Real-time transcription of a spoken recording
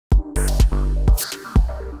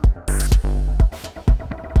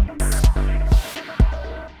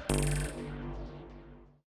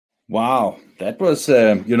Wow, that was,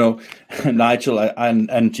 Nigel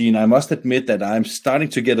and Jean, I must admit that I'm starting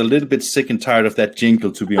to get a little bit sick and tired of that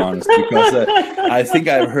jingle, to be honest, because I think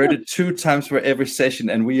I've heard it 2 times for every session,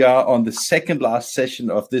 and we are on the second last session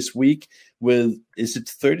of this week with, is it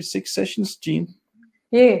 36 sessions, Jean?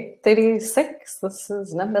 Yeah, 36. This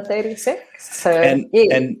is number 36. So, I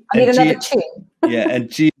need another tune. Yeah, and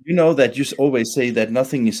Jean, you know that you always say that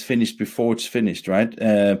nothing is finished before it's finished, right?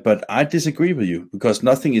 But I disagree with you, because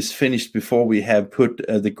nothing is finished before we have put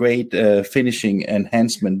the great finishing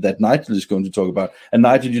enhancement that Nigel is going to talk about. And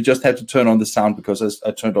Nigel, you just have to turn on the sound, because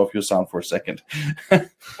I turned off your sound for a second.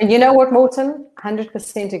 And you know what, Morten?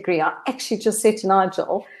 100% agree. I actually just said to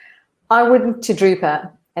Nigel, I went to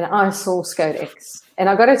Drupal and I saw Scodix. And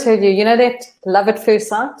I got to tell you, you know that love at first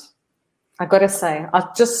sight? I got to say, I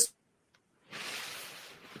just...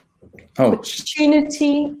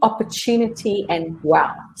 Opportunity, and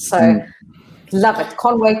wow. So love it.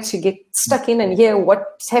 Can't wait to get stuck in and hear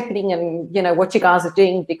what's happening and, what you guys are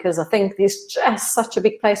doing, because I think there's just such a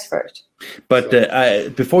big place for it. But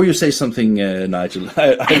before you say something, Nigel,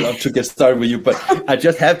 I love to get started with you, but I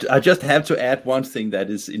just have to add one thing that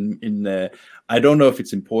is in I don't know if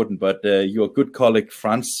it's important, but your good colleague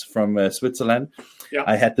Franz from Switzerland, yeah.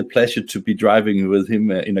 I had the pleasure to be driving with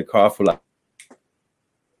him in a car for like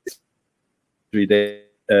 3 days.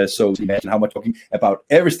 So imagine how much talking about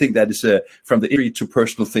everything that is from the industry to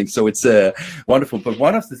personal things. So it's wonderful. But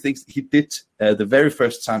one of the things he did the very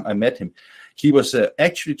first time I met him, he was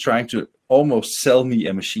actually trying to almost sell me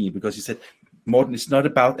a machine, because he said, Morten, it's not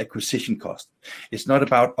about acquisition cost. It's not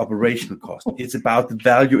about operational cost. It's about the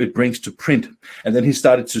value it brings to print. And then he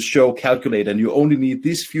started to calculate, and you only need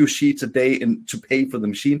these few sheets a day to pay for the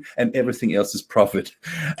machine, and everything else is profit.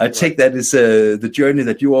 I take that as the journey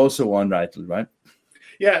that you also on, Nigel, right?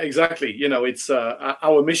 Yeah, exactly. It's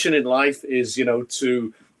our mission in life is,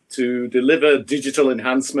 to deliver digital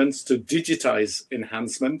enhancements, to digitize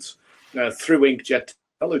enhancement through inkjet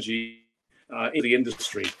technology in the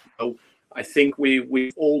industry. So I think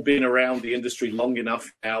we've all been around the industry long enough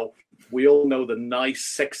now. We all know the nice,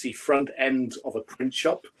 sexy front end of a print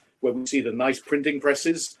shop, where we see the nice printing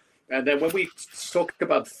presses. And then when we talk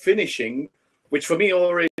about finishing, which for me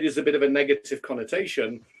already is a bit of a negative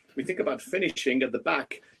connotation, we think about finishing at the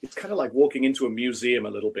back. It's kind of like walking into a museum a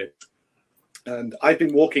little bit. And I've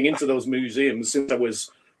been walking into those museums since I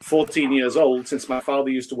was 14 years old, since my father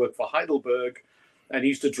used to work for Heidelberg. And he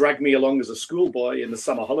used to drag me along as a schoolboy in the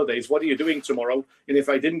summer holidays. What are you doing tomorrow? And if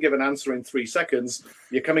I didn't give an answer in 3 seconds,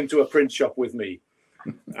 you're coming to a print shop with me.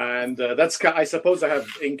 And I suppose I have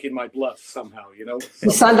ink in my blood somehow, You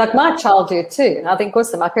sound like my childhood too. I think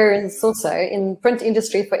also my parents also in print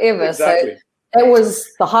industry forever. Exactly. So that was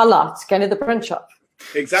the highlight, going to the print shop.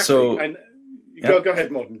 Exactly. So, and Go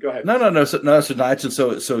ahead, Morten. Go ahead. No. So Nigel,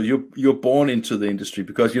 so you're born into the industry,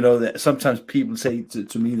 because that sometimes people say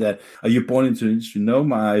to me that, are you born into the industry? No,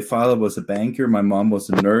 my father was a banker, my mom was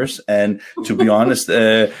a nurse, and to be honest,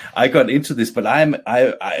 I got into this. But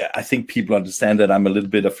I think people understand that I'm a little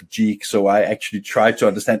bit of a geek, so I actually try to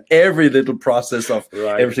understand every little process of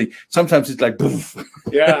everything. Sometimes it's like, poof.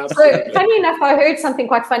 Yeah. So funny enough, I heard something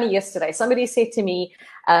quite funny yesterday. Somebody said to me,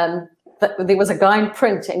 there was a guy in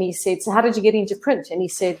print, and he said, so how did you get into print? And he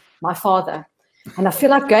said, my father. And I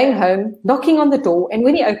feel like going home, knocking on the door, and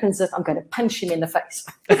when he opens it, I'm going to punch him in the face.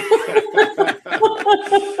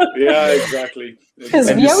 Yeah, exactly. Because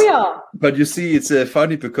here we are. But you see, it's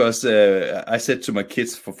funny, because I said to my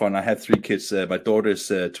kids for fun, I have 3 kids. My daughter is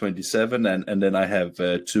 27, and then I have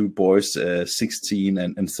 2 boys, 16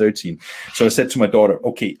 and 13. So I said to my daughter,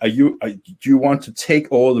 okay, do you want to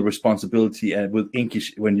take all the responsibility with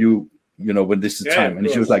inkish when when this is time? And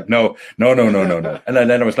she was like, no. And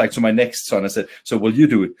then I was like, to my next son, I said, so will you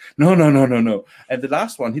do it? No. And the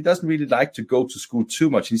last one, he doesn't really like to go to school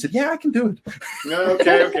too much. And he said, yeah, I can do it.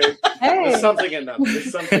 Okay. Hey. There's something in that.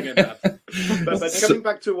 But coming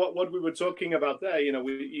back to what we were talking about there,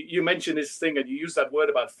 you mentioned this thing and you use that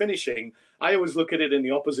word about finishing. I always look at it in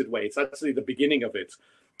the opposite way. It's actually the beginning of it.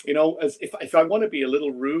 As if I want to be a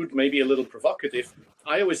little rude, maybe a little provocative,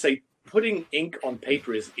 I always say, putting ink on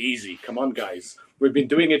paper is easy. Come on, guys. We've been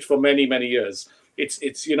doing it for many, many years. It's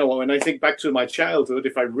when I think back to my childhood,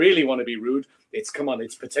 if I really want to be rude, it's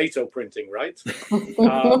potato printing, right?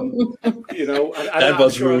 That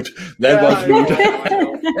was rude. I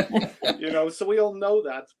know. So we all know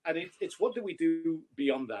that. And it's what do we do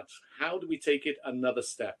beyond that? How do we take it another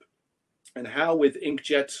step? And how, with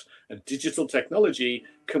inkjet and digital technology,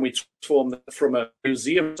 can we transform that from a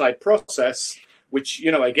museum-type process, which,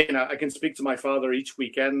 again, I can speak to my father each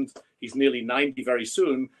weekend. He's nearly 90 very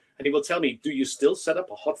soon. And he will tell me, do you still set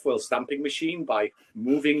up a hot foil stamping machine by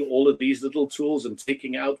moving all of these little tools and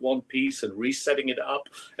taking out one piece and resetting it up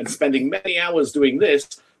and spending many hours doing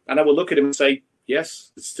this? And I will look at him and say,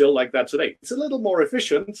 yes, it's still like that today. It's a little more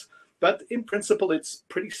efficient, but in principle, it's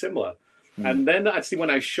pretty similar. And then actually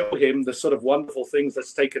when I show him the sort of wonderful things,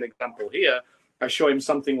 let's take an example here. I show him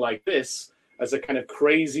something like this as a kind of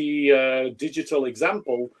crazy digital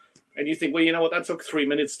example. And you think, well, you know what, that took 3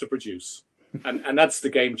 minutes to produce. And that's the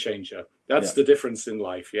game changer. That's the difference in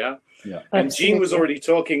life, yeah? And Jean was already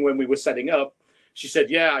talking when we were setting up. She said,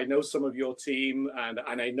 yeah, I know some of your team, and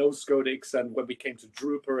I know Scodix, and when we came to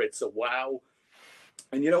Drupal, it's a wow.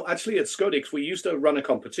 And, you know, actually at Scodix, we used to run a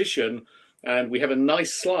competition, and we have a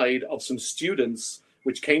nice slide of some students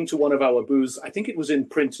which came to one of our booths. I think it was in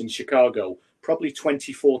print in Chicago, probably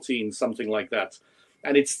 2014, something like that.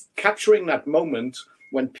 And it's capturing that moment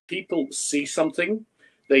when people see something,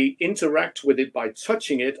 they interact with it by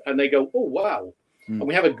touching it, and they go, oh, wow. And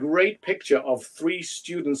we have a great picture of 3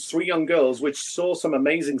 students, 3 young girls, which saw some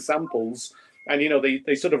amazing samples. And, you know,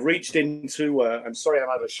 they sort of reached into, I'm sorry, I'm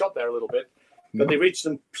out of shot there a little bit, but they reached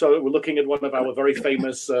and so we're looking at one of our very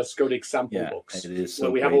famous Scodix sample books, it is so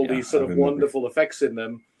where we have all these sort of wonderful effects in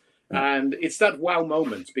them. And it's that wow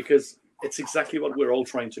moment, because it's exactly what we're all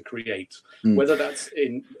trying to create, whether that's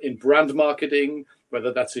in brand marketing,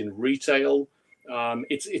 whether that's in retail.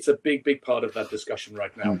 It's a big part of that discussion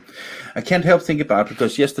right now. I can't help think about,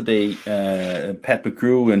 because yesterday Pat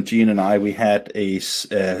McGrew and Jean and I, we had a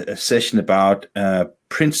session about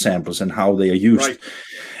print samples and how they are used. Right.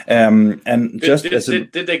 And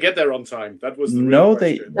did they get there on time? That was the no,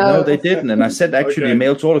 real they didn't. And I sent actually a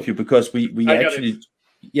mail to all of you, because we actually.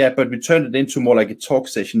 But we turned it into more like a talk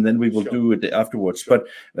session. Then we will do it afterwards. But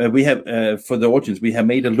we have, for the audience, we have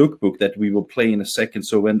made a lookbook that we will play in a second.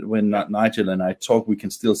 So when Nigel and I talk, we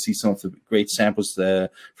can still see some of the great samples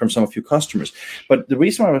from some of your customers. But the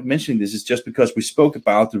reason why I'm mentioning this is just because we spoke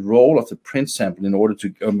about the role of the print sample in order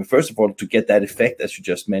to, first of all, to get that effect, as you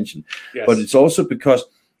just mentioned. Yes. But it's also because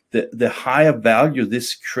the higher value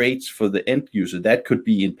this creates for the end user. That could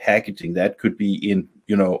be in packaging. That could be in,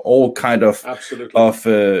 you know, all kind of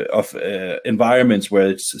environments where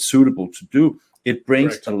it's suitable to do. It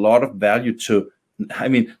brings a lot of value to, I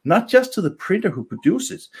mean, not just to the printer who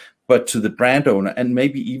produces, but to the brand owner and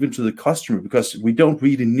maybe even to the customer, because we don't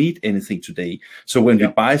really need anything today. So when we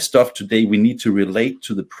buy stuff today, we need to relate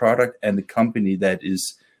to the product and the company that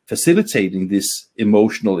is facilitating this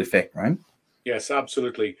emotional effect, right? Yes,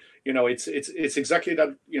 absolutely. You know, it's exactly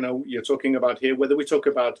that, you know, you're talking about here, whether we talk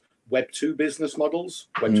about Web 2 business models,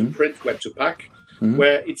 Web 2 print, Web 2 pack,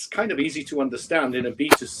 where it's kind of easy to understand in a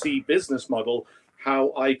B2C business model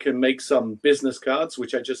how I can make some business cards,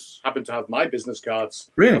 which I just happen to have my business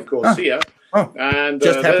cards, of course, here. Oh, and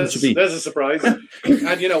just happens to be. There's a surprise.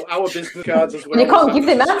 And, you know, our business cards as well. And you can't give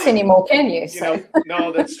them out anymore, can you? You know,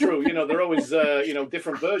 no, that's true. You know, there are always, you know,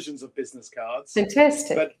 different versions of business cards.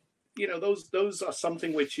 Fantastic. But, you know, those are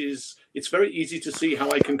something which is, it's very easy to see how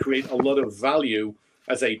I can create a lot of value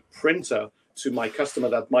as a printer to my customer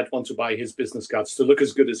that might want to buy his business cards to look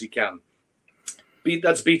as good as he can.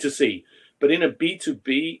 That's B2C. But in a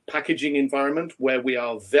B2B packaging environment where we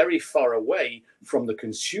are very far away from the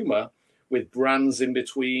consumer, with brands in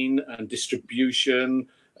between and distribution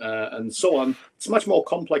and so on, it's much more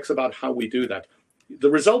complex about how we do that. The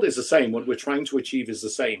result is the same. What we're trying to achieve is the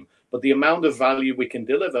same. But the amount of value we can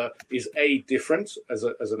deliver is different as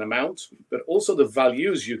an amount, but also the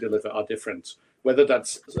values you deliver are different. Whether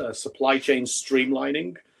that's supply chain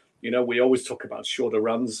streamlining, you know, we always talk about shorter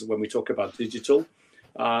runs when we talk about digital.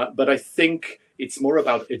 But I think it's more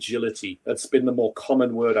about agility. That's been the more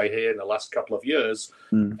common word I hear in the last couple of years.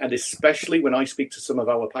 And especially when I speak to some of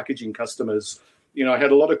our packaging customers, you know, I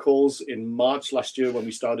had a lot of calls in March last year when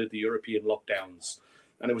we started the European lockdowns.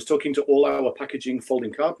 And I was talking to all our packaging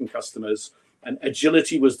folding carton customers, and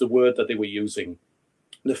agility was the word that they were using.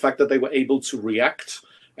 The fact that they were able to react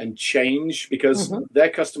and change, because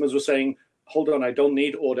their customers were saying, hold on, I don't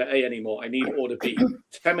need order A anymore. I need order B.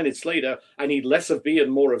 10 minutes later, I need less of B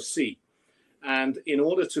and more of C. And in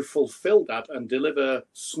order to fulfill that and deliver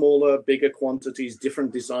smaller, bigger quantities,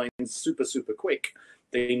 different designs, super, super quick,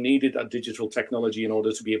 they needed that digital technology in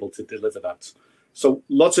order to be able to deliver that. So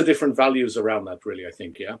lots of different values around that, really, I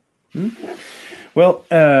think, yeah. Well,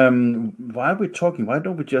 while we're talking, why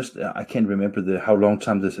don't we just, I can't remember how long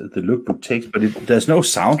time the lookbook takes, but there's no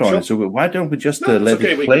sound on it. So why don't we just let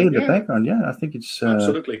it play in the background? Yeah, I think it's...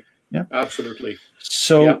 Absolutely. Yeah, absolutely.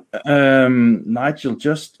 So, Nigel,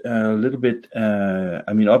 just a little bit.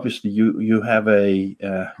 I mean, obviously, you have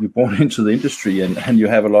you're born into the industry, and you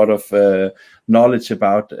have a lot of knowledge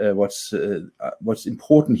about what's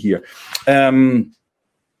important here.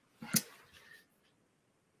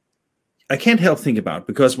 I can't help think about,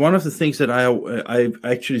 because one of the things that I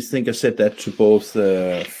actually think I said that to both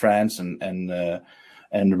France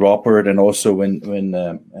and Robert, and also when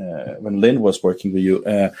Lynn was working with you,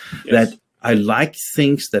 that I like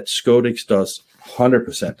things that Scodix does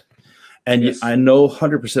 100%, and I know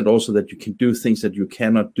 100% also that you can do things that you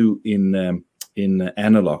cannot do in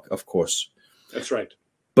analog, of course. That's right.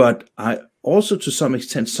 But I also, to some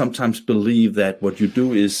extent, sometimes believe that what you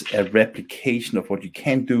do is a replication of what you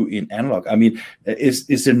can do in analog. I mean, is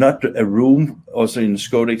there not a room also in the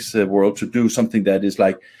Scodix world to do something that is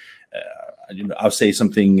like, I'll say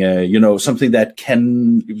something, something that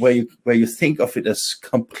can, where you think of it as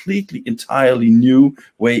completely, entirely new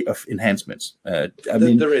way of enhancements. I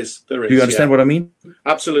mean, there is. Do you understand what I mean?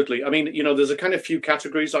 Absolutely. I mean, there's a kind of few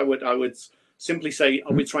categories. I would simply say,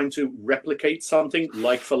 are we trying to replicate something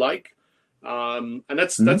like for like? And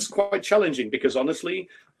that's quite challenging, because honestly,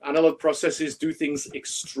 analog processes do things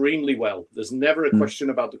extremely well. There's never a question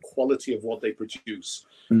about the quality of what they produce.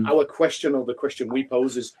 Our question, or the question we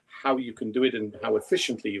pose, is how you can do it and how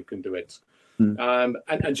efficiently you can do it.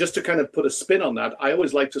 And just to kind of put a spin on that, I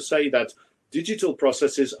always like to say that digital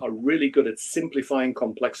processes are really good at simplifying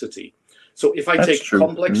complexity. So if I take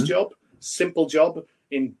complex job, simple job,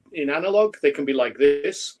 in analog, they can be like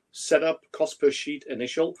this: setup, cost per sheet,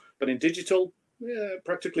 initial. But in digital,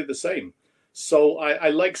 practically the same. So I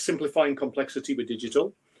like simplifying complexity with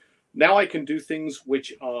digital. Now I can do things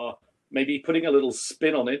which are maybe putting a little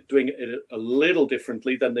spin on it, doing it a little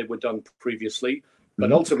differently than they were done previously.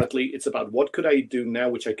 But ultimately, it's about what could I do now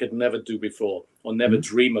which I could never do before, or never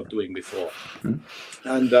dream of doing before.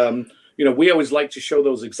 And we always like to show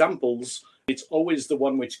those examples. It's always the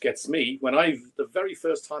one which gets me. The very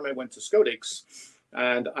first time I went to Scodix,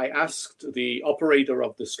 and I asked the operator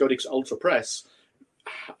of the Scodix Ultra press,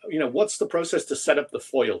 what's the process to set up the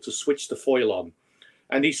foil, to switch the foil on?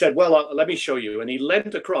 And he said, well, let me show you. And he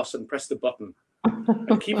leant across and pressed the button.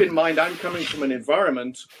 And keep in mind, I'm coming from an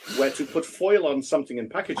environment where to put foil on something in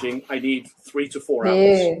packaging, I need 3 to 4 hours.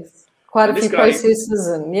 Yes, quite a few processes,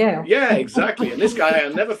 and Yeah, exactly. And this guy,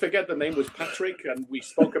 I'll never forget, the name was Patrick, and we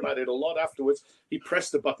spoke about it a lot afterwards. He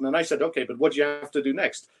pressed the button, and I said, okay, but what do you have to do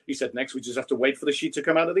next? He said, next, we just have to wait for the sheet to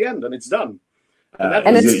come out at the end, and it's done.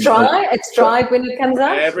 And it's dry. It's dried when it comes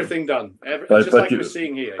out. Everything done. Just like we're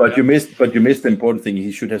seeing here. But you missed the important thing.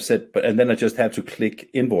 He should have said, and then I just have to click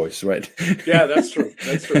invoice, right? Yeah, that's true.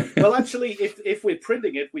 That's true. Well, actually, if we're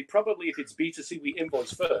printing it, we probably, if it's B2C, we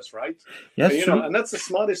invoice first, right? Yes, true. And that's the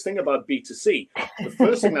smartest thing about B2C. The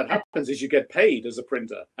first thing that happens is you get paid as a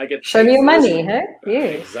printer. I get show me your money, huh? Yeah.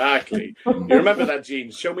 Exactly. You remember that,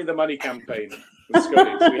 Gene? Show me the money campaign. We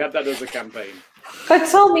had that as a campaign. But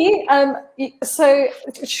tell me, so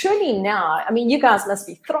surely now, I mean, you guys must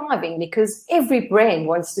be thriving, because every brand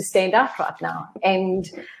wants to stand out right now. And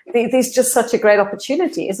there's just such a great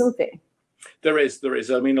opportunity, isn't there? There is.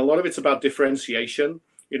 I mean, a lot of it's about differentiation,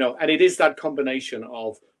 and it is that combination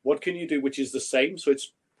of what can you do, which is the same. So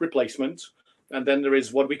it's replacement. And then there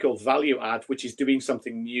is what we call value add, which is doing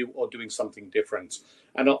something new or doing something different.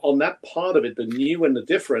 And on that part of it, the new and the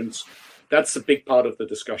different, that's a big part of the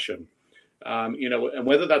discussion. And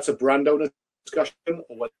whether that's a brand owner discussion,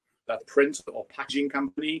 or whether that's print or packaging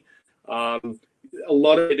company, a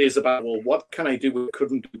lot of it is about, well, what can I do we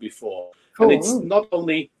couldn't do before? And it's not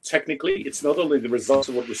only technically, it's not only the results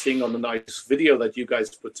of what we're seeing on the nice video that you guys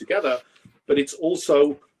put together, but it's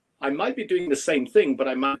also, I might be doing the same thing, but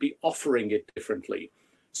I might be offering it differently.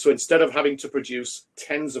 So instead of having to produce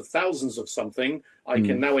tens of thousands of something, I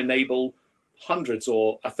can now enable hundreds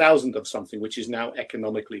or 1,000 of something, which is now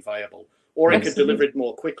economically viable. Or I could deliver it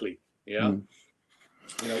more quickly. Yeah.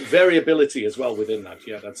 Variability as well within that.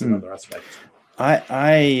 Yeah, that's another aspect. I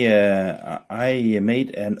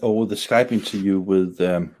made the Skype interview with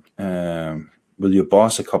your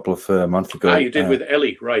boss a couple of months ago. You did with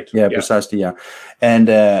Ellie, right? Yeah, precisely. Yeah, and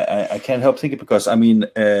I can't help thinking, because I mean,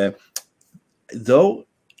 though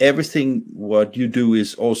everything what you do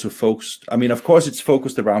is also focused. I mean, of course, it's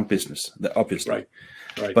focused around business, obviously.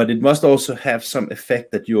 Right. But it must also have some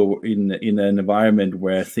effect that you're in an environment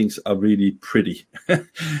where things are really pretty.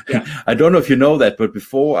 I don't know if you know that, but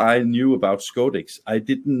before I knew about Scodix, I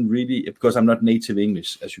didn't really, because I'm not native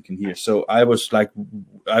English, as you can hear. So I was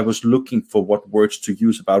looking for what words to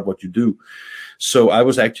use about what you do. So I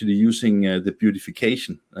was actually using the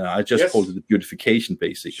beautification. I just called it the beautification,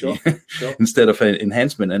 basically, instead of an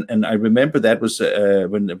enhancement. And I remember that was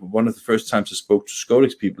when one of the first times I spoke to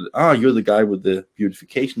Scodix people. You're the guy with the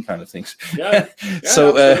beautification kind of things. Yeah.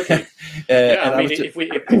 So absolutely. I mean, if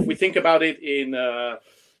we think about it in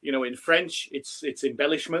in French, it's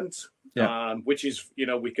embellishment. Which is,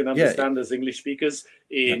 we can understand as English speakers.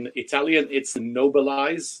 In Italian, it's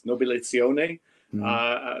nobilizione.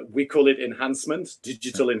 We call it enhancement,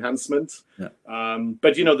 digital enhancement.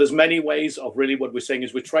 But, there's many ways of really what we're saying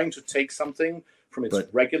is we're trying to take something from its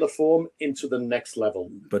regular form into the next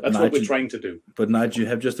level. But that's what we're trying to do. But Nigel, you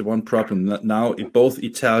have just one problem. Now, both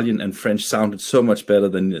Italian and French sounded so much better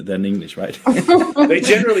than English, right? They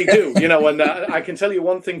generally do, and I can tell you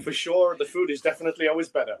one thing for sure, the food is definitely always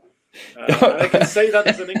better. And I can say that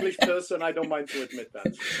as an English person, I don't mind to admit that.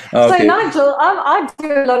 Okay. So Nigel, I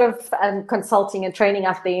do a lot of consulting and training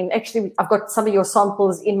out there, and actually I've got some of your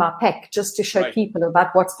samples in my pack just to show people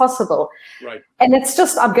about what's possible. Right. And it's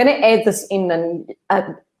just, I'm going to add this in, and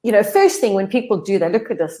first thing when people do, they look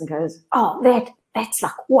at this and goes, oh, that's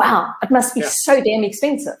like, wow, it must be so damn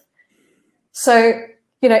expensive. So,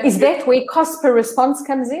 is that where cost per response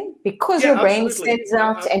comes in? Because your brain stands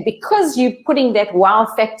out, and because you're putting that wow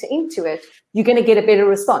factor into it, you're going to get a better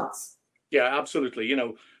response. Yeah, absolutely.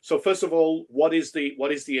 So first of all, what is the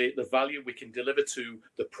value we can deliver to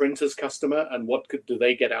the printer's customer, and what do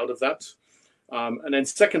they get out of that? And then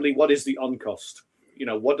secondly, what is the on cost?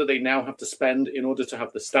 What do they now have to spend in order to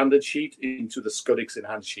have the standard sheet into the Scodix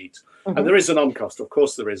Enhanced sheet? And there is an on cost. Of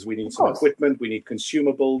course there is. We need some equipment. We need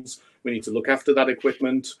consumables. We need to look after that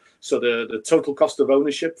equipment. So the total cost of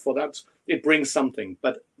ownership for that, it brings something.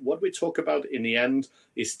 But what we talk about in the end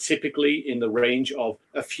is typically in the range of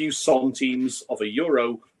a few centimes of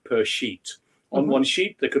 €1 per sheet. On one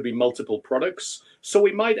sheet, there could be multiple products. So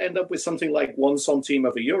we might end up with something like 1 centime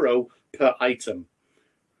of €1 per item.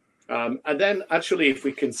 And then actually, if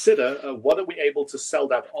we consider what are we able to sell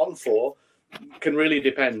that on for, can really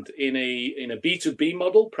depend. In a B2B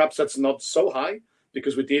model, perhaps that's not so high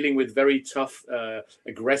because we're dealing with very tough,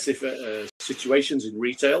 aggressive situations in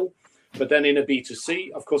retail. But then in a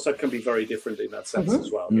B2C, of course, that can be very different in that sense as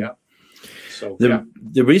well. Yeah. So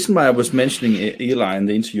the reason why I was mentioning Eli in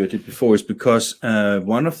the interview I did before is because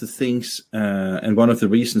one of the things and one of the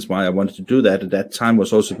reasons why I wanted to do that at that time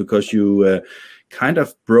was also because you kind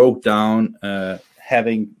of broke down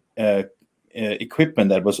having equipment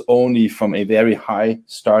that was only from a very high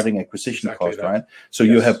starting acquisition cost, right? So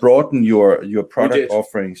you have broadened your product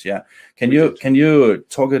offerings. Yeah. Can you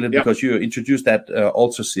talk a little because you introduced that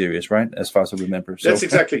Ultra series, right? As far as I remember. So, that's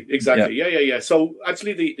exactly. Yeah. So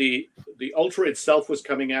actually the Ultra itself was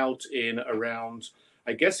coming out in around,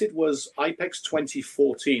 I guess it was IPEX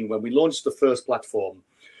 2014 when we launched the first platform.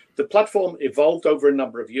 The platform evolved over a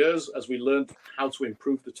number of years as we learned how to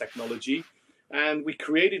improve the technology, and we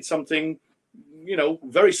created something,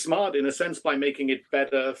 very smart in a sense by making it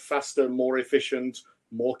better, faster, more efficient,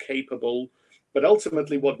 more capable. But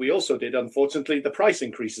ultimately what we also did, unfortunately, the price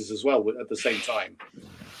increases as well at the same time.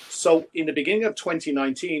 So in the beginning of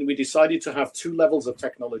 2019, we decided to have 2 levels of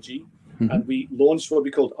technology, and we launched what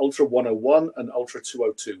we called Ultra 101 and Ultra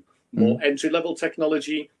 202. More entry-level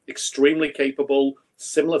technology, extremely capable,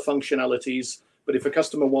 similar functionalities. But if a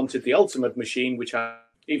customer wanted the ultimate machine, which had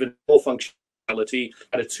even more functionality,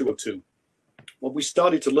 at a 202. What we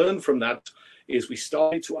started to learn from that is we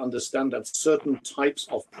started to understand that certain types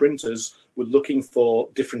of printers were looking for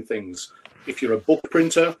different things. If you're a book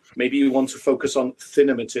printer, maybe you want to focus on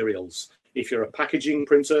thinner materials. If you're a packaging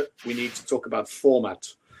printer, we need to talk about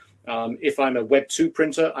format. If I'm a Web 2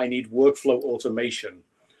 printer, I need workflow automation.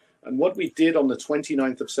 And what we did on the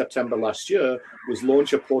 29th of September last year was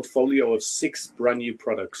launch a portfolio of 6 brand new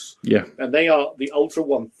products. Yeah. And they are the Ultra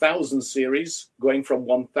 1000 series, going from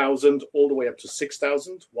 1000 all the way up to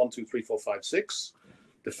 6000, 1, 2, 3, 4, 5, 6.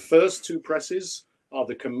 The first 2 presses are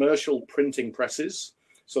the commercial printing presses.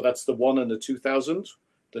 So that's the 1 and the 2000.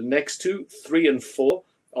 The next 2, 3 and 4,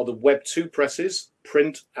 are the Web 2 presses,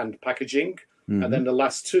 print and packaging. And then the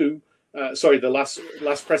last 2, the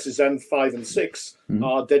last presses then 5 and 6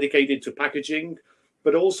 are dedicated to packaging,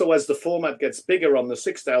 but also as the format gets bigger on the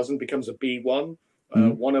 6000 becomes a B1,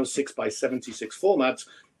 106 by 76 format,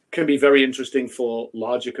 can be very interesting for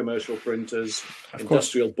larger commercial printers,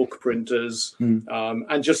 industrial book printers,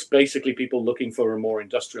 and just basically people looking for a more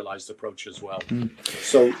industrialized approach as well.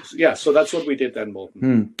 So that's what we did then,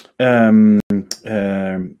 Morten.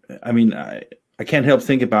 I mean, I can't help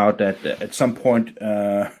think about that at some point.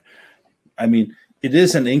 I mean, It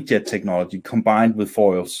is an inkjet technology combined with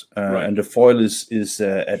foils, Right. and the foil is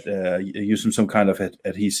using some kind of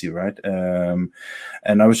adhesive, right?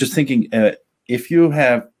 And I was just thinking, if you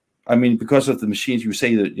have, I mean, because of the machines, you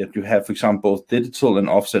say that you have, for example, both digital and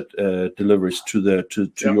offset deliveries to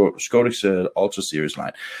your Scodix Ultra series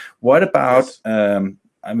line. What about? Yes.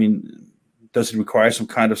 I mean, does it require some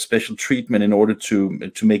kind of special treatment in order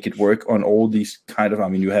to make it work on all these kind of? I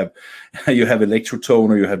mean, you have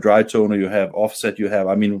electrotoner, you have dry toner, you have offset, you have,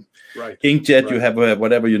 I mean, right. inkjet, right. you have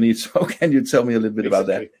whatever you need. So can you tell me a little bit about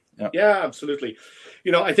that? Yeah, absolutely.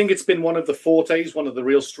 You know, I think it's been one of the fortes, one of the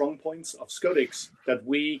real strong points of Scodix, that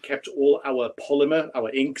we kept all our polymer, our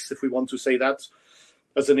inks, if we want to say that,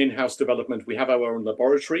 as an in-house development. We have our own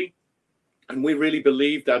laboratory. And we really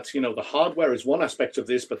believe that, you know, the hardware is one aspect of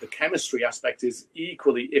this, but the chemistry aspect is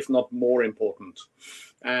equally, if not more important.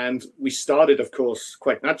 And we started, of course,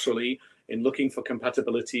 quite naturally in looking for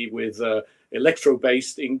compatibility with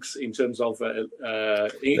electro-based inks in terms of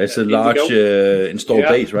there's a large installed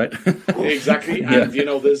base, right? Exactly. And you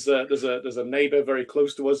know, there's a neighbor very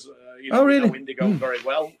close to us. You know, oh, really? We know Indigo very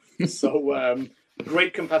well. So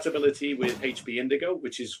great compatibility with HP Indigo,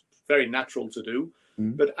 which is very natural to do.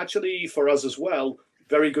 But actually, for us as well,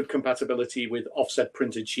 very good compatibility with offset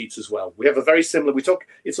printed sheets as well. We have a very similar.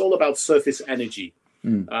 It's all about surface energy.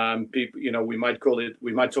 People, you know, we might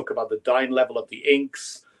talk about the dyeing level of the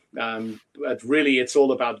inks. But really, it's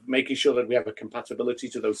all about making sure that we have a compatibility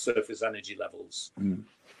to those surface energy levels.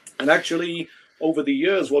 And actually, over the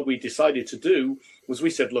years, what we decided to do was we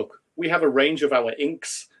said, look, we have a range of our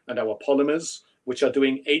inks and our polymers, which are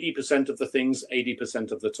doing 80% of the things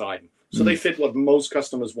 80% of the time. So they fit what most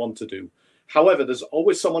customers want to do. However, there's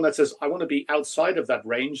always someone that says, I want to be outside of that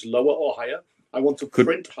range, lower or higher. I want to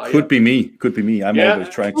print higher. Could be me. I'm always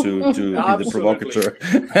trying to be the provocateur.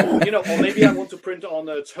 You know, or maybe I want to print on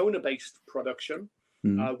a toner-based production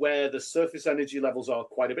where the surface energy levels are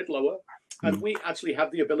quite a bit lower. And we actually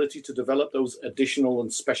have the ability to develop those additional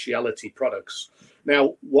and specialty products.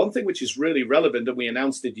 Now, one thing which is really relevant, and we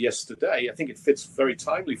announced it yesterday, I think it fits very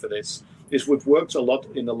timely for this, is we've worked a lot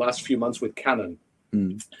in the last few months with Canon.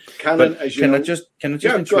 Canon, as you know, I just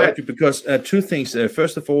interrupt you, because two things.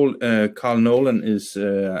 First of all, Carl Nolan is,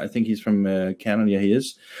 I think he's from Canon. Yeah, he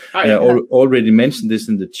is. Already mentioned this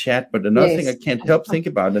in the chat, but another thing I can't help think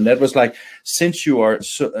about, and that was like, since you are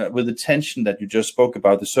with the tension that you just spoke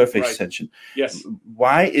about, the surface tension. Yes.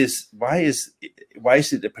 Why is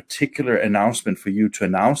it a particular announcement for you to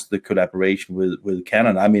announce the collaboration with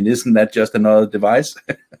Canon? I mean, isn't that just another device?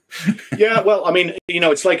 Yeah, well, I mean, you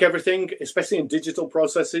know, it's like everything, especially in digital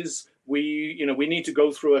processes. We need to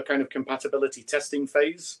go through a kind of compatibility testing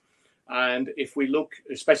phase. And if we look,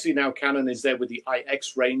 especially now, Canon is there with the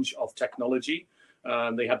IX range of technology.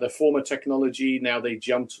 They have their former technology. Now they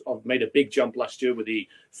made a big jump last year with the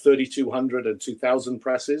 3200 and 2000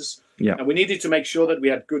 presses. Yeah. And we needed to make sure that we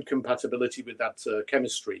had good compatibility with that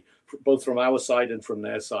chemistry, both from our side and from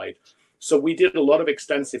their side. So we did a lot of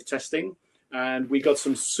extensive testing. And we got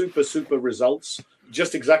some super results,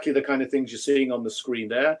 just exactly the kind of things you're seeing on the screen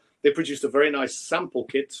there. They produced a very nice sample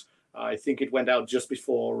kit. I think it went out just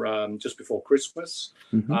before Christmas.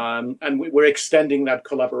 And we're extending that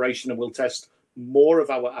collaboration, and we'll test more of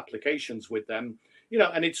our applications with them. You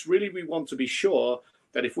know, and it's really, we want to be sure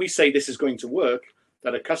that if we say this is going to work,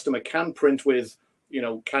 that a customer can print with, you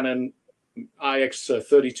know, Canon IX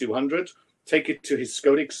 3200, take it to his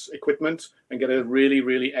Scodix equipment and get a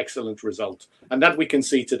really excellent result. And that we can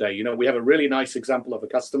see today. You know, we have a really nice example of a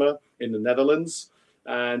customer in the Netherlands,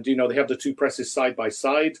 and, you know, they have the two presses side by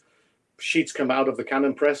side. Sheets come out of the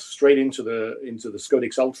Canon press straight into the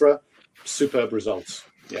Scodix Ultra. Superb results.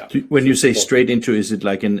 Yeah. When you say straight into, is it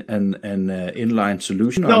like an inline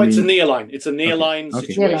solution? No, it's a nearline. It's a nearline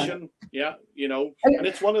situation. Okay. Yeah, you know, and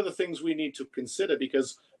it's one of the things we need to consider,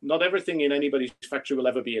 because not everything in anybody's factory will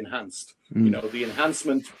ever be enhanced. You know, the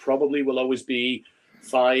enhancement probably will always be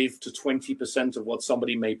 5 to 20% of what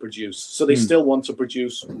somebody may produce. So they still want to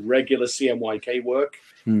produce regular CMYK work,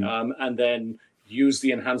 and then use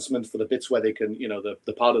the enhancement for the bits where they can, you know,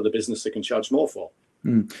 the part of the business they can charge more for.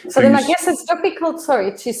 So then I guess it's difficult,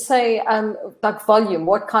 to say like volume,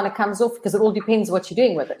 what kind of comes off, because it all depends what you're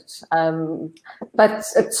doing with it. But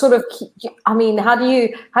it's sort of, I mean, how do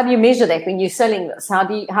you measure that when you're selling this?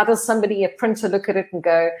 How does somebody, a printer, look at it and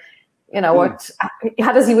go, you know,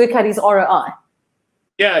 how does he work out his ROI?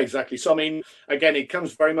 Yeah, exactly. So, I mean, again, it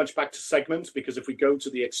comes very much back to segment, because if we go to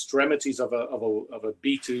the extremities of a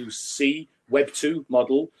B2C Web 2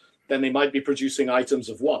 model, then they might be producing items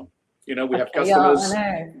of one. You know, we have customers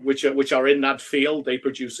which are in that field. They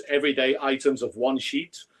produce everyday items of one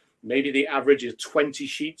sheet. maybe the average is 20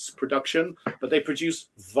 sheets production, but they produce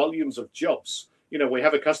volumes of jobs. You know, we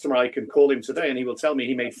have a customer, I can call him today and he will tell me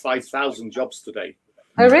he made 5,000 jobs today.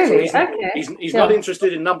 Oh, really? So okay. He's not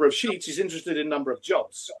interested in number of sheets, he's interested in number of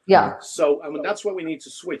jobs. Yeah. So, I mean, that's where we need to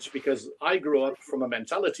switch, because I grew up from a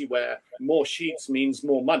mentality where more sheets means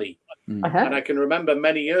more money. And I can remember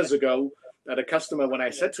many years ago that a customer, when I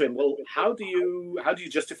said to him, well, how do you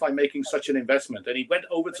justify making such an investment? And he went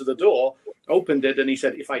over to the door, opened it, and he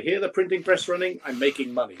said, if I hear the printing press running, I'm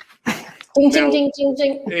making money. Ding, ding, ding, ding,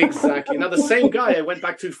 ding. Exactly. Now, the same guy I went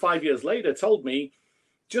back to 5 years later told me,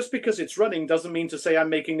 just because it's running doesn't mean to say I'm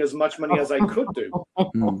making as much money as I could do.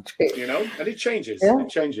 You know, and it changes. Yeah, it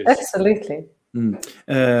changes. Absolutely.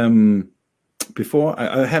 Before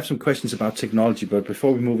I have some questions about technology, but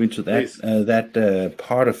before we move into that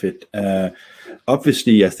part of it,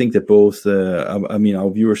 obviously I think that both I mean, our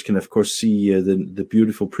viewers can of course see the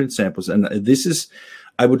beautiful print samples, and this is,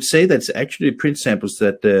 I would say, that's actually print samples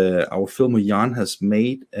that our filmer Jan has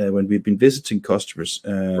made when we've been visiting customers.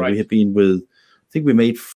 We have been with, I think we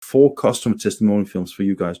made 4 customer testimonial films for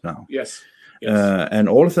you guys now. Yes. And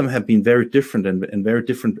all of them have been very different and very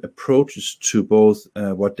different approaches to both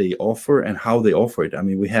what they offer and how they offer it. I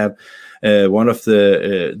mean, we have one of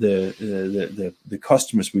the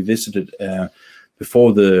customers we visited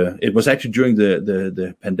before it was actually during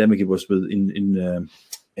the pandemic. It was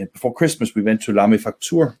before Christmas. We went to La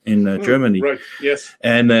Manufacture in Germany. Right. Yes.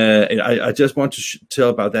 And I just want to tell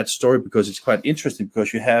about that story because it's quite interesting,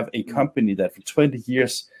 because you have a company that for 20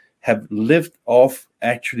 years have lived off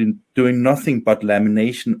actually doing nothing but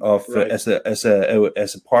lamination of as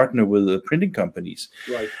a partner with the printing companies,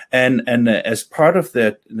 right? And as part of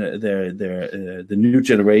that, the new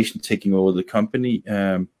generation taking over the company,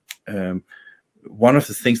 one of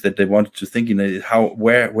the things that they wanted to think is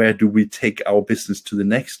where do we take our business to the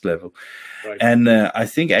next level, right. And I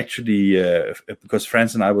think actually because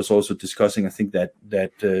Franz and I was also discussing, I think that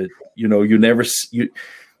you know,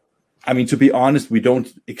 I mean, to be honest, we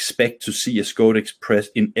don't expect to see a Scodix press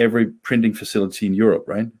in every printing facility in Europe,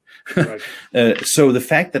 right? Right. So the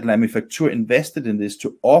fact that La Manufacture invested in this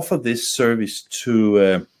to offer this service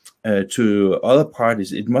to other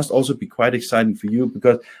parties, it must also be quite exciting for you,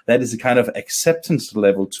 because that is a kind of acceptance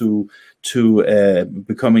level to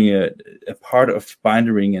becoming a part of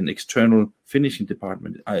bindering and external finishing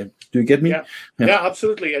department. Do you get me? Yeah,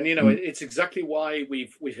 absolutely. And you know, it's exactly why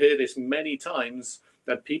we've heard this many times,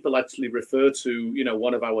 that people actually refer to, you know,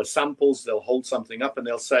 one of our samples. They'll hold something up and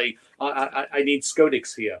they'll say, I need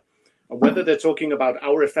Scodix here. And whether they're talking about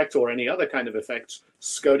our effect or any other kind of effect,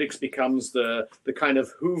 Scodix becomes the kind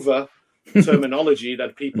of Hoover terminology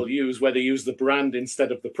that people use, where they use the brand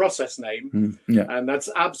instead of the process name. And that's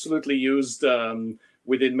absolutely used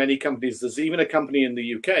within many companies. There's even a company in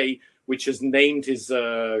the UK which has named his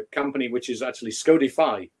company, which is actually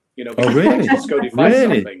Scodify. You know, really? Scodify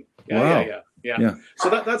something. Wow. Yeah. So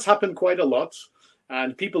that's happened quite a lot,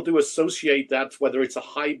 and people do associate that, whether it's a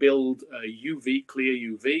high build UV, clear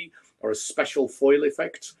UV, or a special foil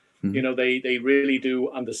effect. You know, they really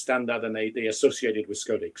do understand that, and they associate it with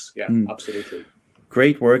Scodix. Yeah, absolutely.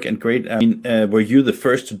 Great work and great. I mean, were you the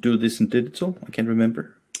first to do this in digital? I can't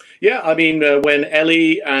remember. Yeah, I mean, when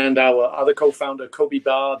Ellie and our other co-founder Kobe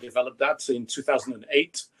Barr developed that in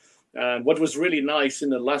 2008, and what was really nice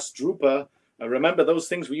in the last Drupa. I remember those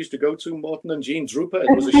things we used to go to, Morten and Jean Drupa.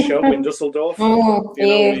 It was a show in Dusseldorf.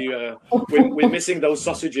 We're missing those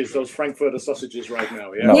sausages, those Frankfurter sausages right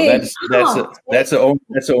now. Yeah. No, that's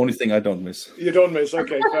the only thing I don't miss. You don't miss?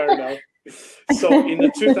 Okay, fair enough. So in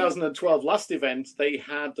the 2012 last event, they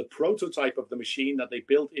had the prototype of the machine that they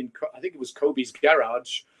built in, I think it was Kobe's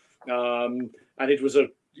garage. And it was a,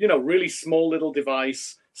 you know, really small little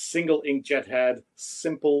device, single inkjet head,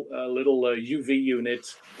 simple little UV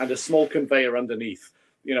unit, and a small conveyor underneath.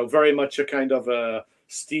 You know, very much a kind of a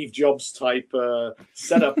Steve Jobs type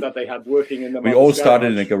setup that they had working in the. We all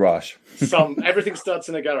started in a garage. Everything starts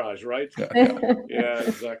in a garage, right? Yeah,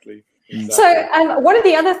 exactly. So one of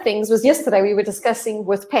the other things was yesterday we were discussing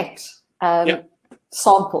with PET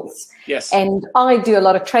samples. Yes. And I do a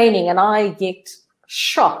lot of training, and I get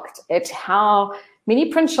shocked at how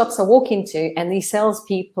many print shops I walk into, and these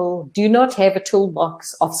salespeople do not have a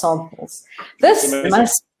toolbox of samples. This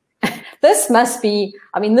must be,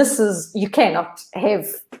 I mean, you cannot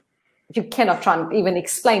try and even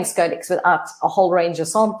explain Scodix without a whole range of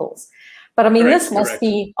samples. But I mean, this must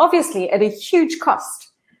be obviously at a huge cost,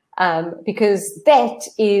 because that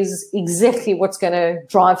is exactly what's going to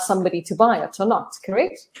drive somebody to buy it or not,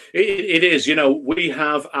 correct? It is. You know, we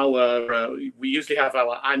usually have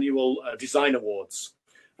our annual design awards.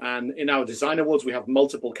 And in our design awards, we have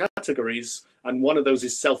multiple categories. categories, and one of those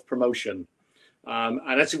is self-promotion.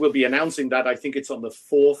 And actually, we'll be announcing that. I think it's on the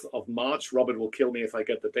 4th of March. Robert will kill me if I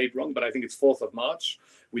get the date wrong, but I think it's 4th of March.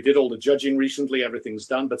 We did all the judging recently. Everything's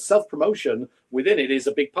done. But self-promotion within it is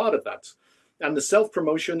a big part of that. And the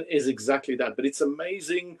self-promotion is exactly that. But it's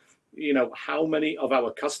amazing, you know, how many of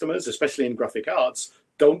our customers, especially in graphic arts,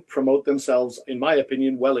 don't promote themselves, in my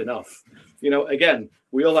opinion, well enough. You know, again,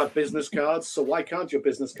 we all have business cards. So why can't your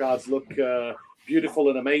business cards look beautiful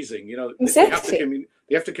and amazing? You know, exactly.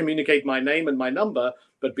 They have to communicate my name and my number,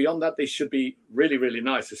 but beyond that, they should be really, really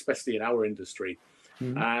nice, especially in our industry.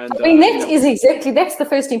 And I mean, that's the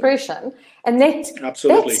first impression, and that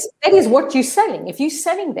is what you're selling. If you're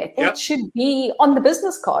selling that should be on the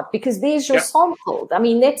business card, because there's your sample. I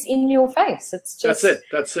mean, that's in your face. It's just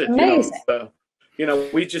that's it. Amazing. You know,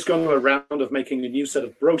 we've just gone through a round of making a new set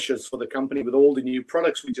of brochures for the company with all the new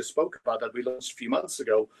products we just spoke about that we launched a few months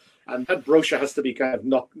ago. And that brochure has to be kind of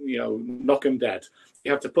knock 'em dead.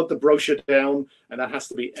 You have to put the brochure down, and that has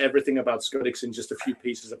to be everything about Scodix in just a few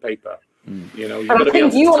pieces of paper. You know, you've got to be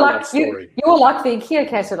able to tell that story. You're like the IKEA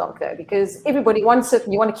catalogue, though, because everybody wants it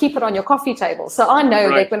and you want to keep it on your coffee table. So I know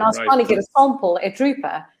that when I was trying to get a sample at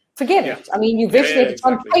Drupa, forget it. I mean, you virtually had to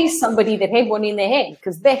try and pay somebody that had one in their hand,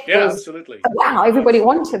 because that was, absolutely. Wow, everybody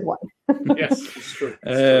wanted one. Yes, it's true.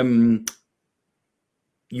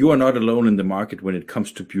 You are not alone in the market when it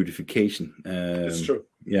comes to beautification. It's true.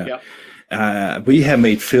 We have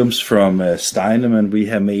made films from Steinemann. We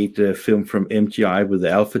have made film from MGI with the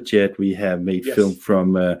AlphaJet. We have made film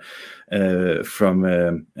from a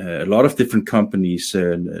lot of different companies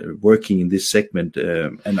working in this segment.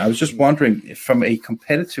 And I was just wondering, from a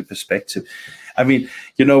competitive perspective, I mean,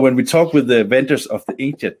 you know, when we talk with the vendors of the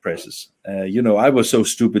inkjet presses, you know, I was so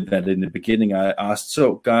stupid that in the beginning I asked,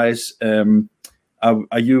 so guys,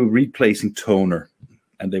 are you replacing toner?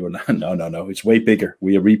 And they were, no, it's way bigger.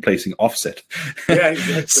 We are replacing offset.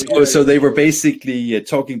 So they were basically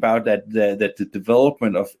talking about that the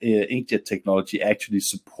development of inkjet technology actually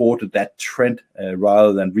supported that trend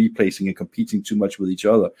rather than replacing and competing too much with each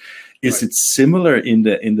other. Is it similar in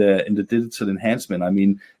the digital enhancement? I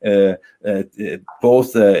mean,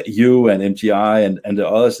 both you and MGI and the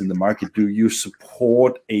others in the market, do you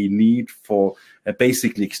support a need for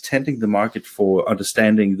basically extending the market for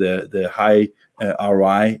understanding the high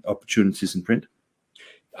ROI opportunities in print?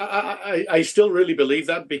 I still really believe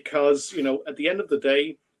that, because, you know, at the end of the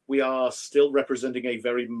day, we are still representing a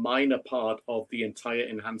very minor part of the entire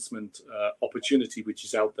enhancement opportunity which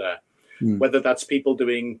is out there. Whether that's people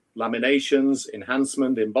doing laminations,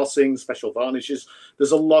 enhancement, embossing, special varnishes,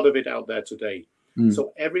 there's a lot of it out there today.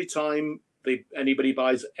 So every time anybody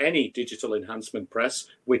buys any digital enhancement press,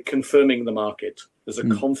 we're confirming the market. There's a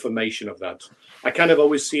confirmation of that. I kind of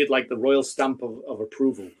always see it like the royal stamp of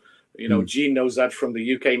approval. You know, Gene knows that from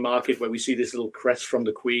the UK market, where we see this little crest from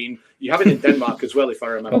the Queen. You have it in Denmark as well, if I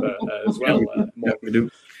remember as well. We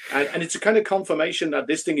do. And it's a kind of confirmation that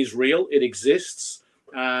this thing is real, it exists,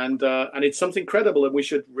 and it's something credible and we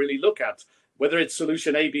should really look at. Whether it's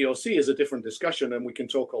solution A, B, or C is a different discussion, and we can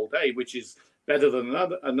talk all day, which is better than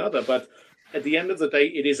another. But at the end of the day,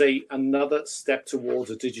 it is another step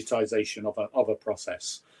towards a digitization of a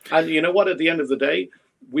process. And you know what? At the end of the day,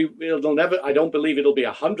 I don't believe it'll be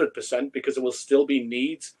 100%, because there will still be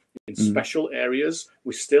needs in special areas.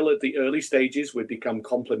 We're still at the early stages. We've become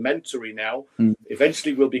complementary now.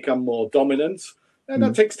 Eventually, we'll become more dominant, and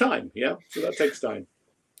that takes time. Yeah, so that takes time.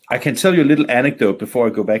 I can tell you a little anecdote before I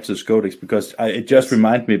go back to the Scodix, because it just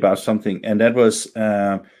reminded me about something, and that was.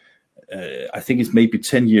 I think it's maybe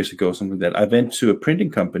 10 years ago, something like that. I went to a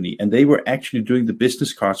printing company, and they were actually doing the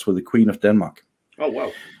business cards for the Queen of Denmark. Oh,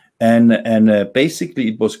 wow. And basically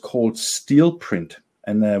it was called steel print.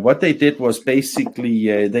 And what they did was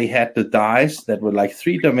basically they had the dies that were like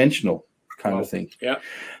 3-dimensional kind of thing. Yeah.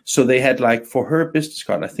 So they had, like, for her business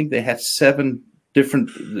card, I think they had 7 different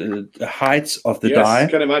heights of the die.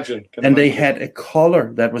 Can imagine. They had a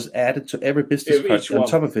color that was added to every business card on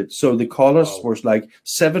top of it. So the colors was like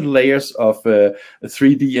 7 layers of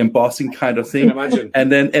 3D embossing kind of thing. Can imagine.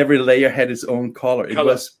 And then every layer had its own color. It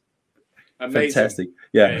was amazing. Fantastic.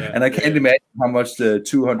 Yeah. And I can't imagine how much the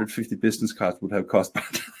 250 business cards would have cost.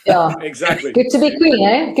 Yeah, exactly. Good to be queen,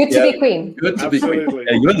 eh? Good to be queen. Good to be queen.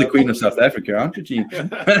 You're the queen of South Africa, aren't you, Gene?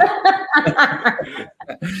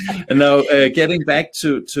 And now getting back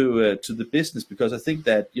to the business, because I think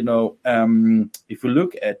that, you know, if we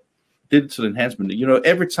look at digital enhancement, you know,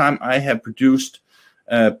 every time I have produced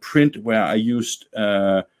print where I used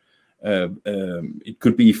it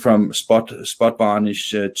could be from spot varnish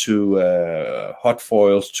to hot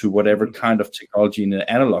foils to whatever kind of technology in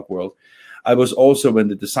the analog world, I was also, when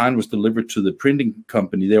the design was delivered to the printing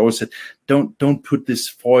company, they always said, don't put this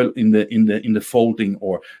foil in the folding,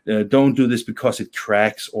 or don't do this because it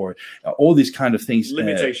cracks, or all these kind of things.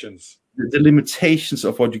 Limitations. The limitations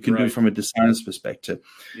of what you can do from a designer's perspective.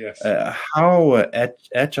 Yes. How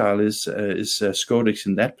agile is Scodix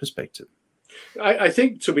in that perspective? I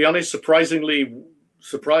think, to be honest, surprisingly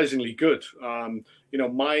good.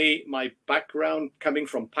 My background coming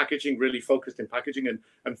from packaging, really focused in packaging,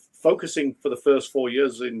 and focusing for the first 4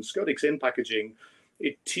 years in Scodix in packaging,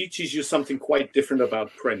 it teaches you something quite different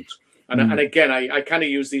about print. And again, I kind of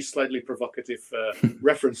use these slightly provocative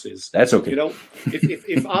references. That's okay.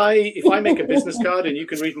 If I make a business card and you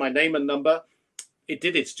can read my name and number, it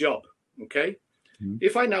did its job. Okay.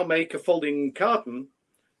 If I now make a folding carton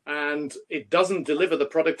and it doesn't deliver the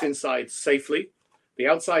product inside safely, the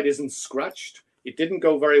outside isn't scratched, it didn't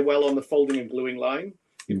go very well on the folding and gluing line,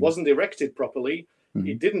 it wasn't erected properly,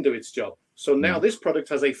 it didn't do its job. So now this product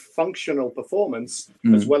has a functional performance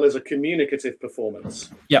as well as a communicative performance.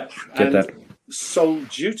 Yeah, get that. So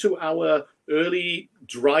due to our early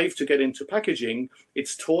drive to get into packaging,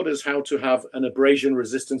 it's taught us how to have an abrasion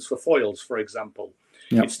resistance for foils, for example.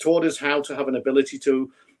 Yep. It's taught us how to have an ability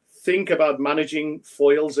to think about managing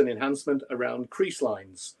foils and enhancement around crease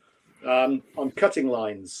lines, on cutting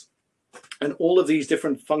lines, and all of these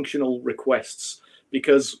different functional requests.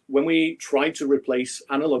 Because when we try to replace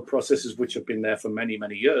analog processes, which have been there for many,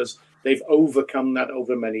 many years, they've overcome that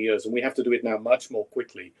over many years. And we have to do it now much more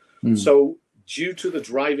quickly. So due to the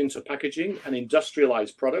drive into packaging and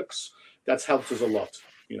industrialized products, that's helped us a lot.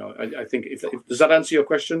 I think does that answer your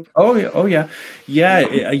question? Oh yeah.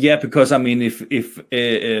 Because I mean, if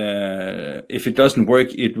it doesn't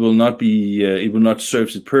work, it will not serve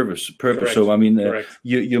its purpose. Correct. So I mean, Correct.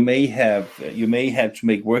 you may have to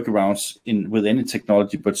make workarounds with any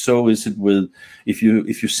technology, but so is it with if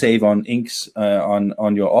you save on inks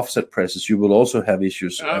on your offset presses, you will also have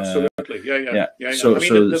issues. Absolutely, yeah. So, I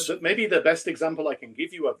mean, maybe the best example I can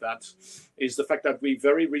give you of that is the fact that we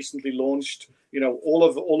very recently launched.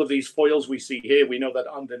 All of these foils we see here, we know that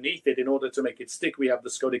underneath it, in order to make it stick, we have the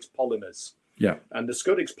Scodix polymers. Yeah. And the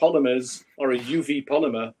Scodix polymers are a UV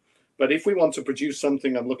polymer. But if we want to produce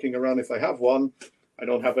something, I'm looking around if I have one, I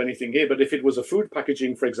don't have anything here. But if it was a food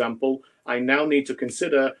packaging, for example, I now need to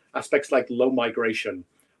consider aspects like low migration.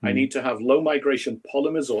 I need to have low migration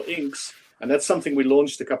polymers or inks. And that's something we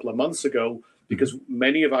launched a couple of months ago because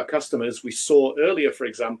many of our customers, we saw earlier, for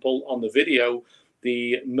example, on the video,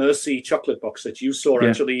 the Mercy chocolate box that you saw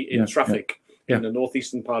actually in traffic in the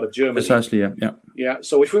northeastern part of Germany. Precisely, yeah.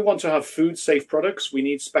 So if we want to have food-safe products, we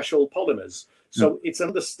need special polymers. So it's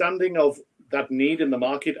understanding of that need in the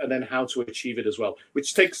market and then how to achieve it as well,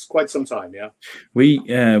 which takes quite some time. Yeah.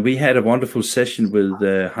 We had a wonderful session with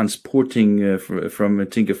Hans Porting from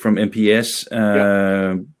MPS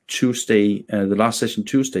Tuesday, the last session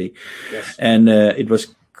Tuesday, and it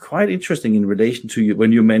was quite interesting in relation to you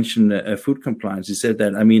when you mentioned food compliance. He said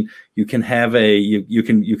that, I mean, you can have you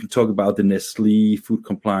can talk about the Nestle food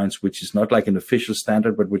compliance, which is not like an official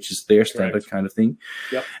standard, but which is their standard kind of thing.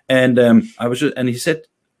 Yep. And and he said,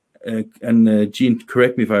 Gene,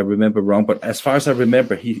 correct me if I remember wrong, but as far as I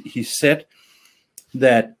remember, he said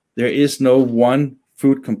that there is no one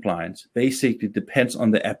food compliance. Basically depends on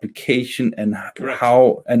the application and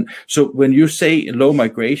how. And so when you say low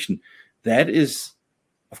migration, that is,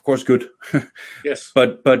 of course, good. Yes.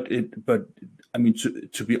 But I mean,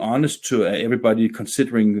 to be honest, to everybody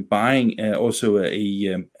considering buying also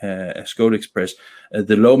a Scodix press,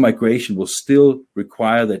 the low migration will still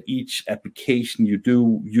require that each application you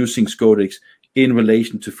do using Scodix in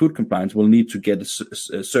relation to food compliance will need to get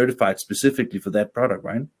certified specifically for that product,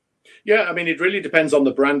 right? Yeah, I mean, it really depends on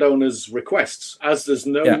the brand owner's requests, as there's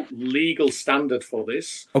no legal standard for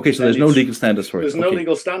this. Okay, so there's no legal standards for it. There's no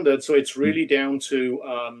legal standard, so it's really down to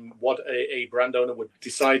what a brand owner would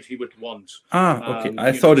decide he would want. Okay.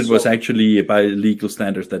 I thought it was actually by legal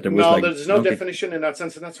standards that there was there's no definition in that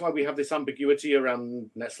sense, and that's why we have this ambiguity around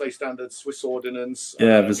Nestle standards, Swiss ordinance.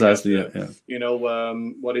 Precisely,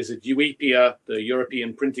 what is it? UEPA, the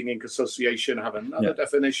European Printing Ink Association, have another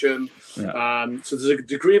definition. So there's a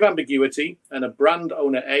degree of ambiguity. And a brand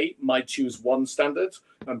owner A might choose one standard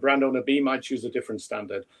and brand owner B might choose a different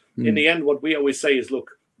standard. In the end, what we always say is,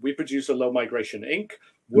 look, we produce a low migration ink,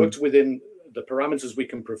 worked within the parameters we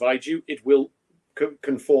can provide you, it will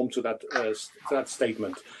conform to that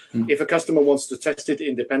statement. If a customer wants to test it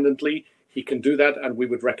independently, he can do that, and we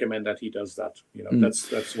would recommend that he does that. That's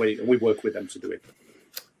the way we work with them to do it.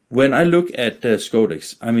 When I look at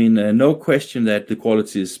Scodix, I mean, no question that the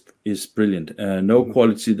quality is is brilliant. No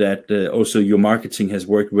quality that also your marketing has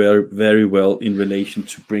worked very, very well in relation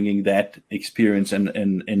to bringing that experience and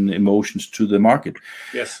emotions to the market.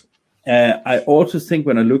 Yes. I also think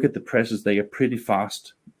when I look at the presses, they are pretty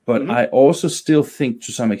fast. But I also still think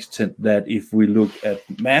to some extent that if we look at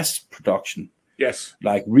mass production, yes,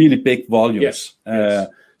 like really big volumes, yes.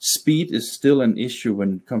 Speed is still an issue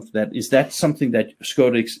when it comes to that. Is that something that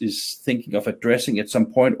Scodix is thinking of addressing at some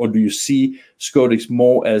point, or do you see Scodix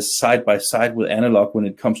more as side by side with analog when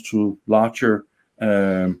it comes to larger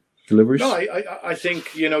deliveries? No, I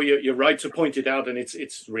think you're right to point it out, and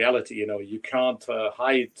it's reality. You can't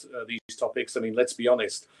hide these topics. I mean, let's be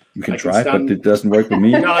honest. You can try, but it doesn't work with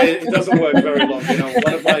me. No, it doesn't work very long.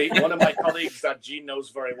 One of my colleagues that Gene knows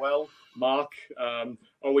very well, Mark,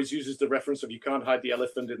 always uses the reference of you can't hide the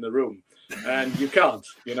elephant in the room, and you can't.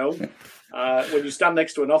 When you stand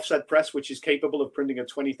next to an offset press which is capable of printing at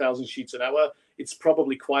 20,000 sheets an hour, it's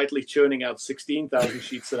probably quietly churning out 16,000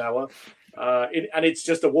 sheets an hour, and it's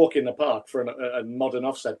just a walk in the park for a modern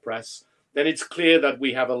offset press. Then it's clear that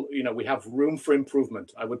we have room for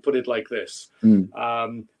improvement. I would put it like this.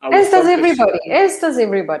 As does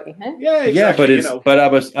everybody. Huh? Yeah, exactly. Yeah, but I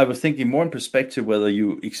was thinking more in perspective whether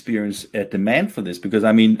you experience a demand for this, because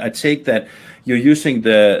I mean I take that you're using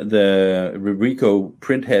the Rico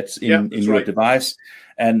print heads in your device.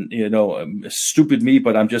 And stupid me,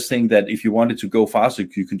 but I'm just saying that if you wanted to go faster,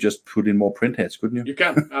 you can just put in more print heads, couldn't you? You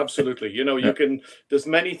can, absolutely. You can. There's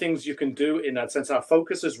many things you can do in that sense. Our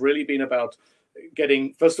focus has really been about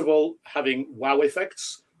getting, first of all, having wow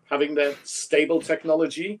effects, having that stable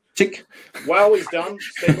technology. Tick. Wow is done.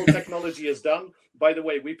 Stable technology is done. By the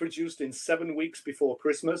way, we produced in 7 weeks before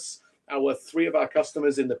Christmas. 3 of our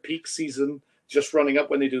customers in the peak season, just running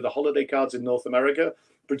up when they do the holiday cards in North America,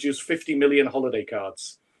 produce 50 million holiday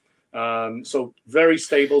cards. So very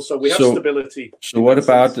stable. So we have stability. So what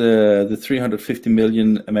about the 350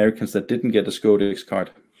 million Americans that didn't get a Scodix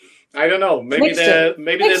card? I don't know. Maybe they're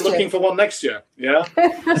looking for one next year. Yeah.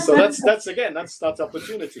 So that's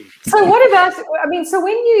opportunity. So what about? I mean, so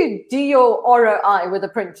when you do your ROI with a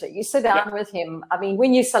printer, you sit down with him. I mean,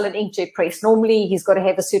 when you sell an inkjet press, normally he's got to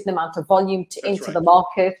have a certain amount of volume to enter the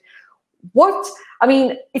market.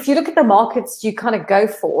 If you look at the markets you kind of go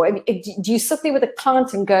for, do you sit there with a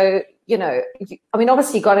client and go,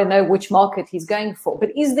 obviously you got to know which market he's going for,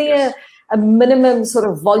 but is there a minimum sort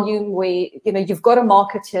of volume where, you've got a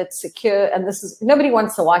market here, it's secure, and nobody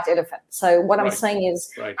wants a white elephant. So what I'm saying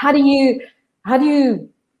is, how do you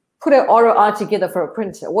put an ROI together for a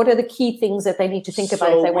printer? What are the key things that they need to think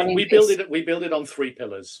about if they want to invest? We build it on 3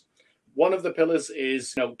 pillars. One of the pillars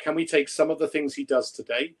is, can we take some of the things he does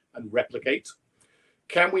today and replicate?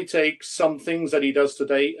 Can we take some things that he does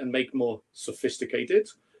today and make more sophisticated?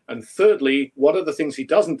 And thirdly, what are the things he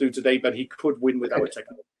doesn't do today, but he could win with our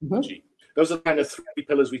technology? Those are the kind of 3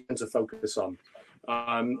 pillars we tend to focus on.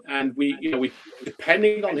 And we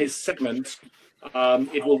depending on his segment,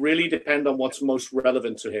 it will really depend on what's most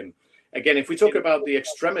relevant to him. Again, if we talk about the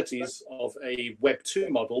extremities of a Web 2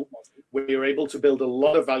 model, where you're able to build a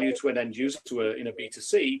lot of value to an end user in a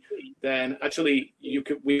B2C, then actually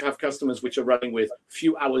we have customers which are running with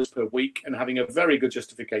few hours per week and having a very good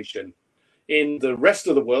justification. In the rest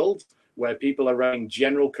of the world, where people are running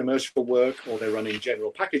general commercial work or they're running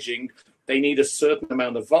general packaging, they need a certain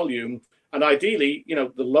amount of volume. And ideally,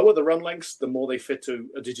 the lower the run lengths, the more they fit to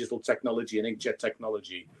a digital technology and inkjet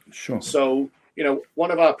technology. Sure. So,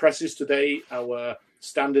 one of our presses today, our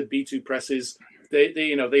standard B2 presses,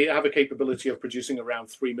 they have a capability of producing around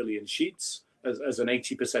 3 million sheets as an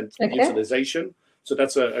 80% utilization. So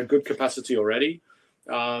that's a good capacity already.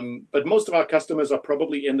 But most of our customers are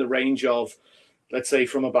probably in the range of, let's say,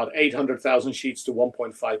 from about 800,000 sheets to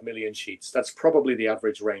 1.5 million sheets. That's probably the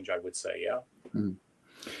average range, I would say. Yeah.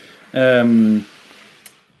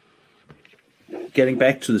 Getting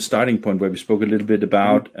back to the starting point where we spoke a little bit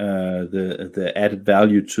about the added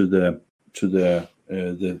value to the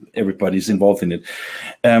everybody's involved in it.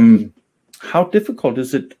 How difficult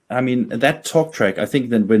is it? I mean, that talk track, I think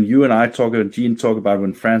that when you and I talk, and Gene talk about it,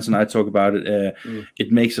 when Franz and I talk about it,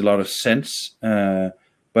 it makes a lot of sense.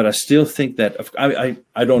 But I still think that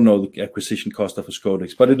I don't know the acquisition cost of a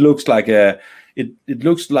Scodix, but it looks like it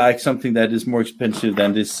looks like something that is more expensive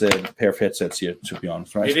than this pair of headsets here, to be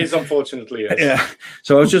honest, right? It is, unfortunately, yes. Yeah.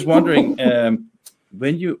 So I was just wondering,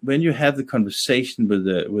 when you have the conversation with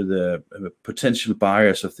the potential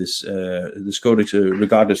buyers of this the Scodix,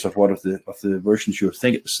 regardless of what of the versions you're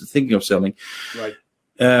thinking of selling, right?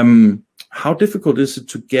 How difficult is it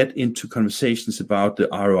to get into conversations about the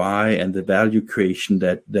ROI and the value creation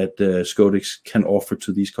that Scodix can offer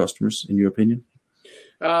to these customers, in your opinion?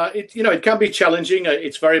 It can be challenging.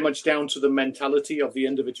 It's very much down to the mentality of the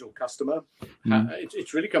individual customer.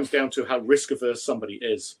 It really comes down to how risk averse somebody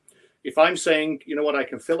is. If I'm saying, you know what, I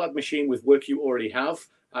can fill that machine with work you already have,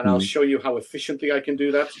 and I'll show you how efficiently I can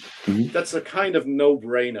do that, that's a kind of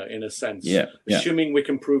no-brainer in a sense, assuming we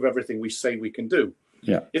can prove everything we say we can do.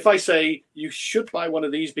 If I say you should buy one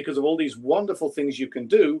of these because of all these wonderful things you can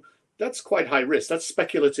do, that's quite high risk. That's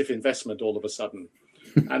speculative investment all of a sudden.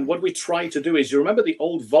 And what we try to do is, you remember the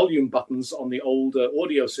old volume buttons on the old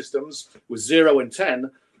audio systems with 0 and 10?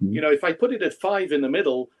 If I put it at 5 in the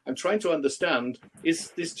middle, I'm trying to understand, is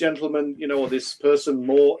this gentleman, or this person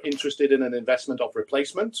more interested in an investment of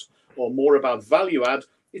replacement or more about value add?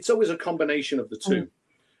 It's always a combination of the two.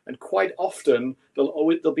 And quite often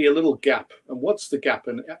there'll be a little gap. And what's the gap?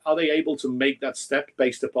 And are they able to make that step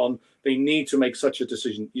based upon they need to make such a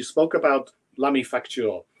decision? You spoke about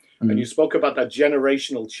l'manufacture. And you spoke about that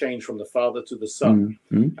generational change from the father to the son.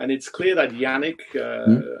 And it's clear that Yannick,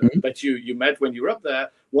 that you met when you were up there,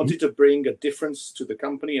 wanted to bring a difference to the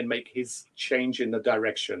company and make his change in the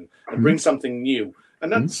direction and bring something new.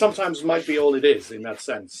 And that sometimes might be all it is in that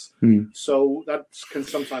sense. So that can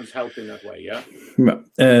sometimes help in that way,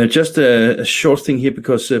 just a short thing here,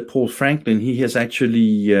 because Paul Franklin, he has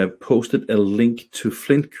actually posted a link to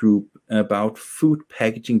Flint Group about food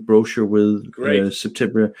packaging brochure with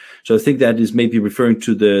September. So I think that is maybe referring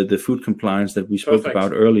to the food compliance that we spoke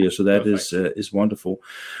about earlier. So that is wonderful.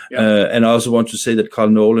 And I also want to say that Carl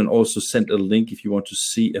Nolan also sent a link if you want to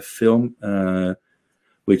see a film,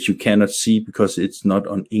 which you cannot see because it's not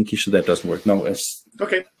on English, so that doesn't work. No,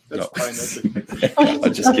 okay. That's fine. That's okay.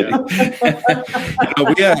 I'm just kidding.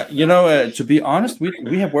 To be honest,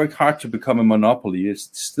 we have worked hard to become a monopoly. It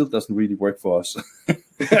still doesn't really work for us.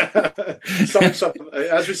 some,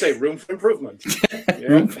 as we say, room for improvement.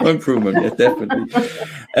 Room for improvement, yeah, definitely.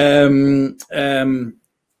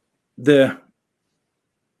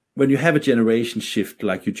 When you have a generation shift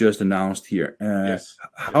like you just announced here,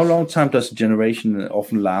 how long time does a generation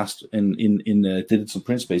often last in digital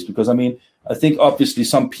print space? Because I think obviously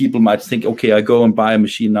some people might think, okay, I go and buy a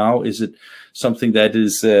machine now. Is it something that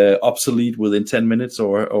is obsolete within 10 minutes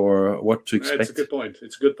or what to expect? It's a good point.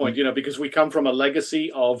 It's a good point, because we come from a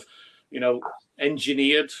legacy of,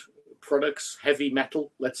 engineered products, heavy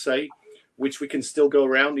metal, let's say, which we can still go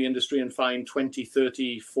around the industry and find 20,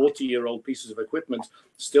 30, 40-year-old pieces of equipment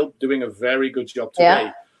still doing a very good job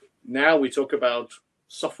today. Now we talk about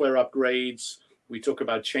software upgrades. We talk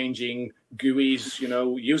about changing GUIs,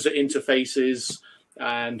 user interfaces,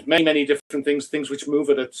 and many, many different things which move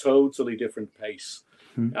at a totally different pace.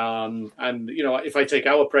 If I take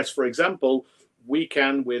our press, for example, we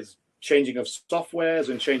can, with changing of softwares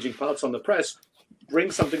and changing parts on the press, bring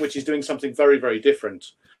something which is doing something very, very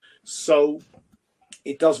different. So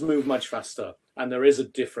it does move much faster, and there is a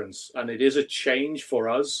difference, and it is a change for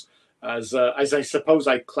us. As I suppose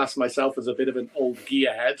I class myself as a bit of an old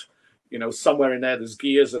gearhead. Somewhere in there, there's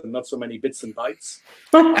gears and not so many bits and bytes.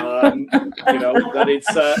 That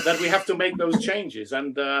we have to make those changes.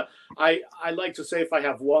 And I like to say, if I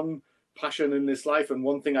have one passion in this life and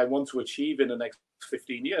one thing I want to achieve in the next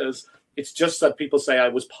 15 years, it's just that people say I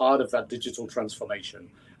was part of that digital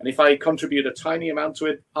transformation. And if I contribute a tiny amount to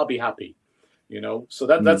it, I'll be happy. So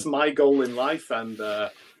that's my goal in life. And I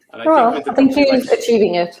think you're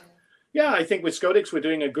achieving it. Yeah, I think with Scodix, we're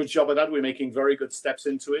doing a good job of that. We're making very good steps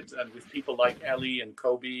into it. And with people like Ellie and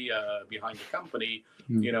Kobe behind the company,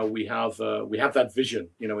 we have that vision,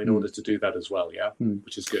 in order to do that as well.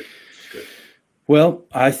 Which is good. Well,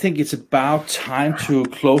 I think it's about time to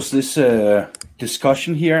close this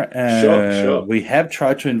discussion here. Sure. We have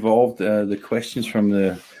tried to involve the questions from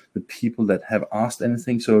the people that have asked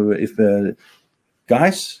anything. So if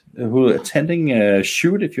guys who are attending,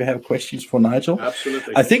 shoot if you have questions for Nigel.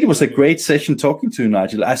 Absolutely. I think it was a great session talking to you,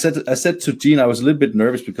 Nigel. I said to Jean, I was a little bit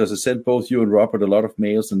nervous because I sent both you and Robert a lot of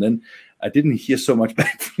mails, and then I didn't hear so much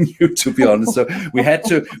back from you, to be honest. So we had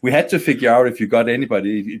to figure out if you got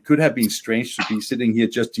anybody. It could have been strange to be sitting here,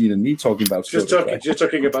 just Jean and me talking about just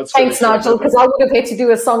talking about. Thanks, Nigel, because I would have had to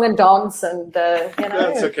do a song and dance, and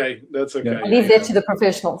That's okay. Yeah. I leave that to the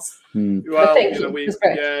professionals. Well,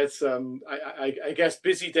 I guess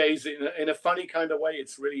busy days in a funny kind of way.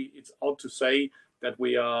 It's odd to say that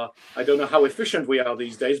we are. I don't know how efficient we are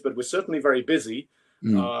these days, but we're certainly very busy.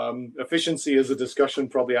 Efficiency is a discussion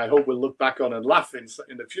probably I hope we'll look back on and laugh in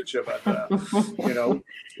the future, but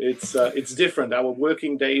it's different. Our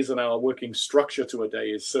working days and our working structure to a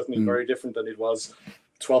day is certainly very different than it was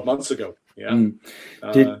 12 months ago.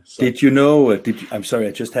 Did you know I'm sorry,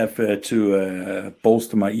 I just have to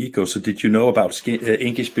bolster my ego. So did you know about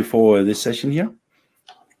English before this session here?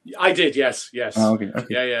 I did, yes. Oh, okay.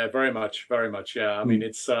 Yeah, very much. Yeah, I mean,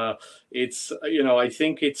 it's I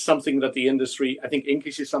think it's something that the industry, I think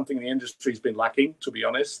English is something the industry's been lacking, to be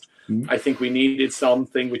honest. I think we needed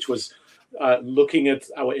something which was looking at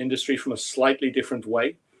our industry from a slightly different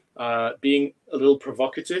way, being a little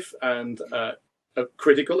provocative and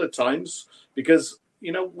critical at times, because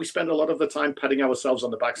we spend a lot of the time patting ourselves on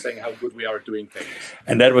the back, saying how good we are at doing things.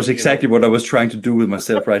 And that was exactly what I was trying to do with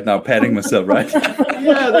myself right now, patting myself, right?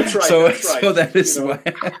 Yeah, that's right. So that's right. So that is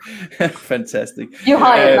fantastic. You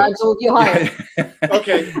hired, Nigel. You hired.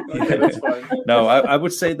 Okay, that's fine. No, I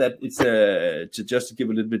would say that it's just to give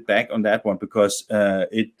a little bit back on that one, because I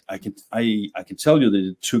can tell you that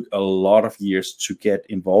it took a lot of years to get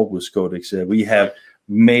involved with Scodix. We have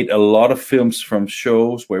made a lot of films from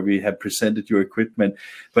shows where we have presented your equipment,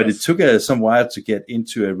 but it took some while to get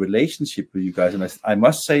into a relationship with you guys. And I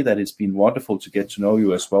must say that it's been wonderful to get to know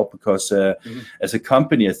you as well, because as a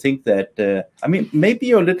company, I think that, maybe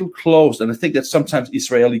you're a little close, and I think that sometimes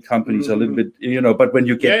Israeli companies are a little bit, but when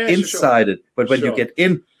you get inside it, but when you get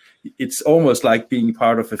in, it's almost like being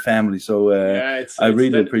part of a family. So I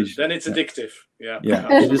really appreciate it. Then it's addictive. Yeah,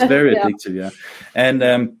 it is very addictive. Yeah, and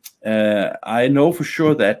I know for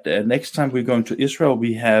sure that next time we're going to Israel,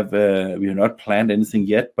 we have not planned anything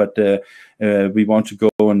yet, but we want to go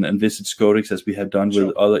and visit Scodix, as we have done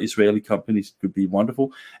with other Israeli companies. It would be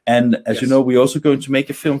wonderful. And as you know, we're also going to make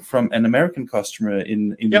a film from an American customer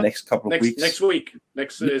in the next couple of weeks. Next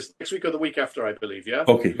week or the week after, I believe. Yeah.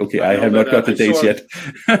 Okay. I have not got the dates yet.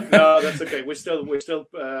 No, that's okay. We're still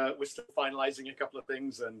finalizing a couple of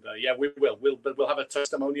things, and we'll have a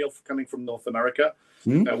testimonial coming from North America.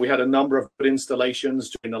 We had a number of good installations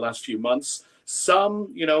during the last few months.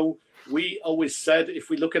 Some, we always said, if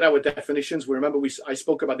we look at our definitions, I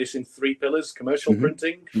spoke about this in 3 pillars: commercial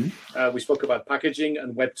printing, we spoke about packaging,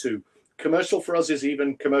 and Web 2. Commercial for us is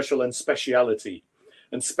even commercial and speciality.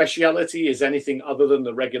 And speciality is anything other than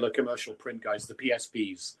the regular commercial print guys, the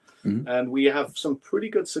PSPs. And we have some pretty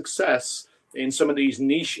good success in some of these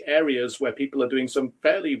niche areas where people are doing some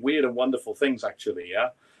fairly weird and wonderful things, actually. Yeah.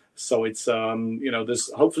 So it's,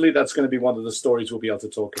 hopefully that's going to be one of the stories we'll be able to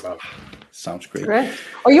talk about. Sounds great. Right.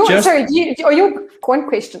 One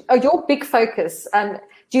question. Your big focus,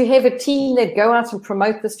 do you have a team that go out and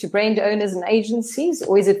promote this to brand owners and agencies,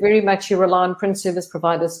 or is it very much you rely on print service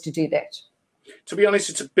providers to do that? To be honest,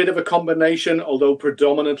 it's a bit of a combination, although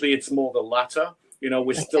predominantly it's more the latter.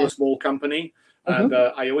 We're still a small company, and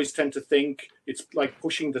I always tend to think it's like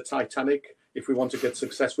pushing the Titanic if we want to get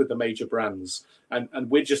success with the major brands. And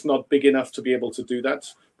we're just not big enough to be able to do that.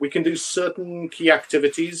 We can do certain key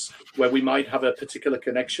activities where we might have a particular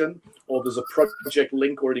connection, or there's a project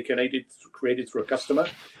link already created through a customer.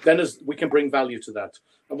 Then we can bring value to that.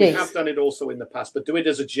 And we have done it also in the past, but do it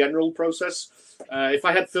as a general process. If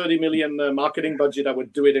I had 30 million marketing budget, I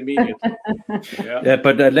would do it immediately.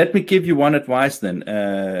 But let me give you one advice then.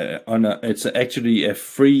 It's actually a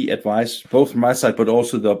free advice, both from my side, but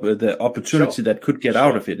also the opportunity that could get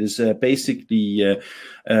out of it is basically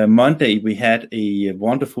Monday we had a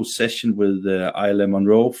wonderful session with Isla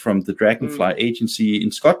Monroe from the Dragonfly agency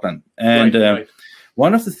in Scotland, and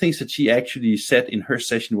one of the things that she actually said in her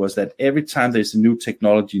session was that every time there's a new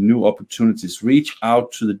technology, new opportunities, reach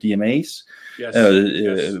out to the DMAs,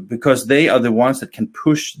 because they are the ones that can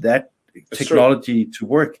push that technology to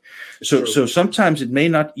work. So sometimes it may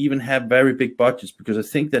not even have very big budgets, because I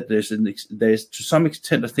think that there's to some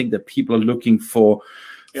extent, I think that people are looking for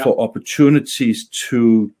opportunities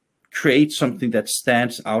to create something that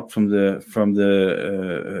stands out from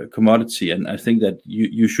the commodity, and I think that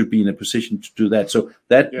you should be in a position to do that. So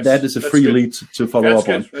that is a free lead to follow up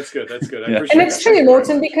on. That's good. And it's true,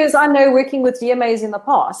 Morten, because I know working with DMAs in the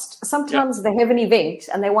past, sometimes they have an event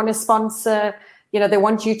and they want to sponsor. They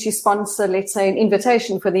want you to sponsor, let's say, an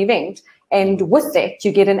invitation for the event, and with that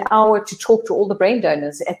you get an hour to talk to all the brand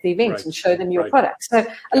owners at the event and show them your product. So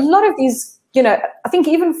a lot of these. I think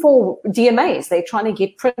even for DMAs, they're trying to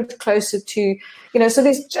get print closer to, so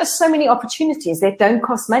there's just so many opportunities that don't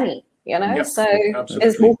cost money, so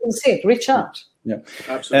as Morten said, reach out. Yeah,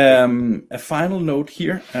 absolutely. A final note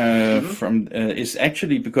here from is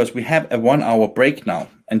actually because we have a 1 hour break now,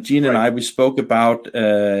 and Jean and I, we spoke about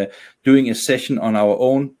doing a session on our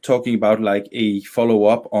own, talking about like a follow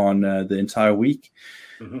up on the entire week.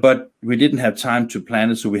 but we didn't have time to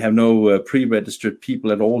plan it, so we have no pre-registered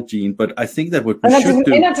people at all, Jean. But I think that what we should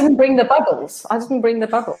do... And I didn't bring the bubbles.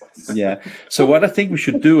 Yeah. So what I think we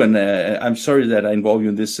should do, and I'm sorry that I involve you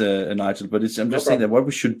in this, Nigel, but I'm just saying that what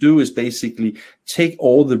we should do is basically take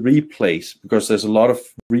all the replays, because there's a lot of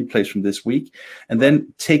replays from this week, and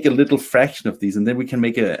then take a little fraction of these, and then we can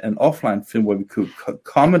make an offline film where we could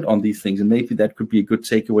comment on these things, and maybe that could be a good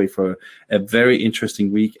takeaway for a very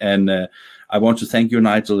interesting week. And I want to thank you,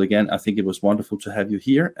 Nigel, again. I think it was wonderful to have you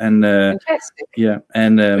here. And fantastic. Yeah,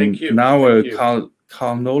 and now Thank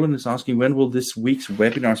Carl Nolan is asking, when will this week's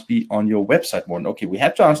webinars be on your website, Morten? Okay, we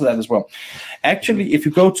have to answer that as well. Actually, if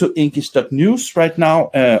you go to English.news right now,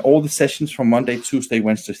 all the sessions from Monday, Tuesday,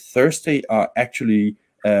 Wednesday, Thursday are actually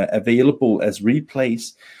available as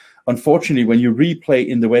replays. Unfortunately, when you replay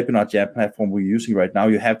in the webinar jam platform we're using right now,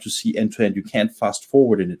 you have to see end-to-end. You can't fast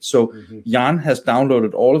forward in it. So Jan has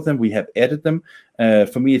downloaded all of them. We have edited them.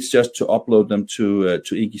 For me, it's just to upload them to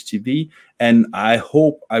English TV. And I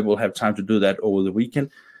hope I will have time to do that over the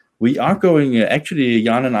weekend. We are going, actually,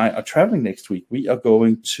 Jan and I are traveling next week. We are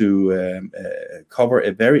going to cover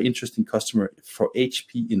a very interesting customer for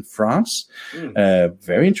HP in France.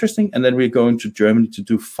 Very interesting. And then we're going to Germany to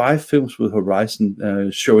do 5 films with Horizon,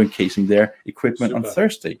 showcasing their equipment on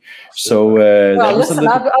Thursday. So, well, listen,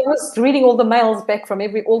 I was reading all the mails back from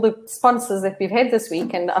all the sponsors that we've had this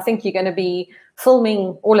week, and I think you're going to be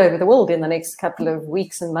filming all over the world in the next couple of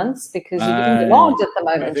weeks and months, because you're in demand at the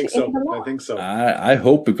moment. I think so. I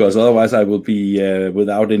hope, because otherwise I will be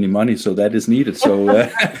without any money, so that is needed. So,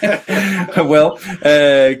 well,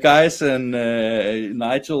 guys and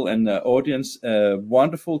Nigel and audience,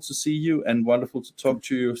 wonderful to see you and wonderful to talk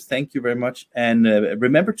to you. Thank you very much. And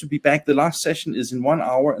remember to be back. The last session is in 1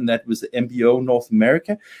 hour, and that was the MBO North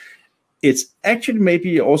America. It's actually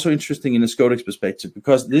maybe also interesting in a Scodix perspective,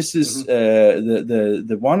 because this is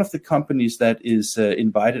the one of the companies that is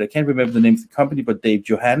invited. I can't remember the name of the company, but Dave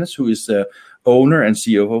Johannes, who is the owner and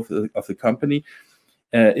CEO of the company,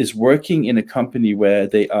 is working in a company where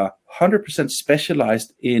they are 100%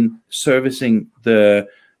 specialized in servicing the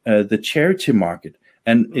charity market.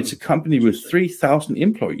 And it's a company with 3,000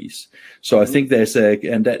 employees. So I think there's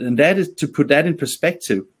and that is, to put that in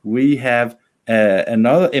perspective, we have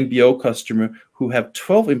another MBO customer who have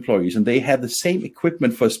 12 employees, and they have the same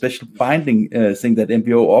equipment for a special binding thing that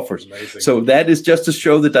MBO offers. Amazing. So that is just to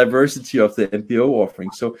show the diversity of the MBO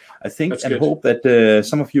offering. So I think and hope that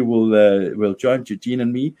some of you will join Jean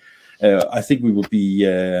and me. I think we will be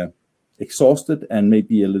exhausted and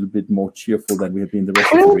maybe a little bit more cheerful than we have been the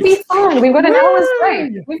rest of the week. We'll be fine. We've got an hour's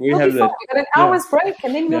break. We've got an hour's break,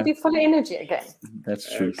 and then we'll be full of energy again.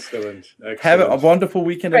 That's true. Excellent. Have a wonderful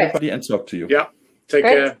weekend, everybody, and talk to you. Yeah. Take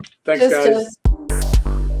care. Thanks, guys. Cheers.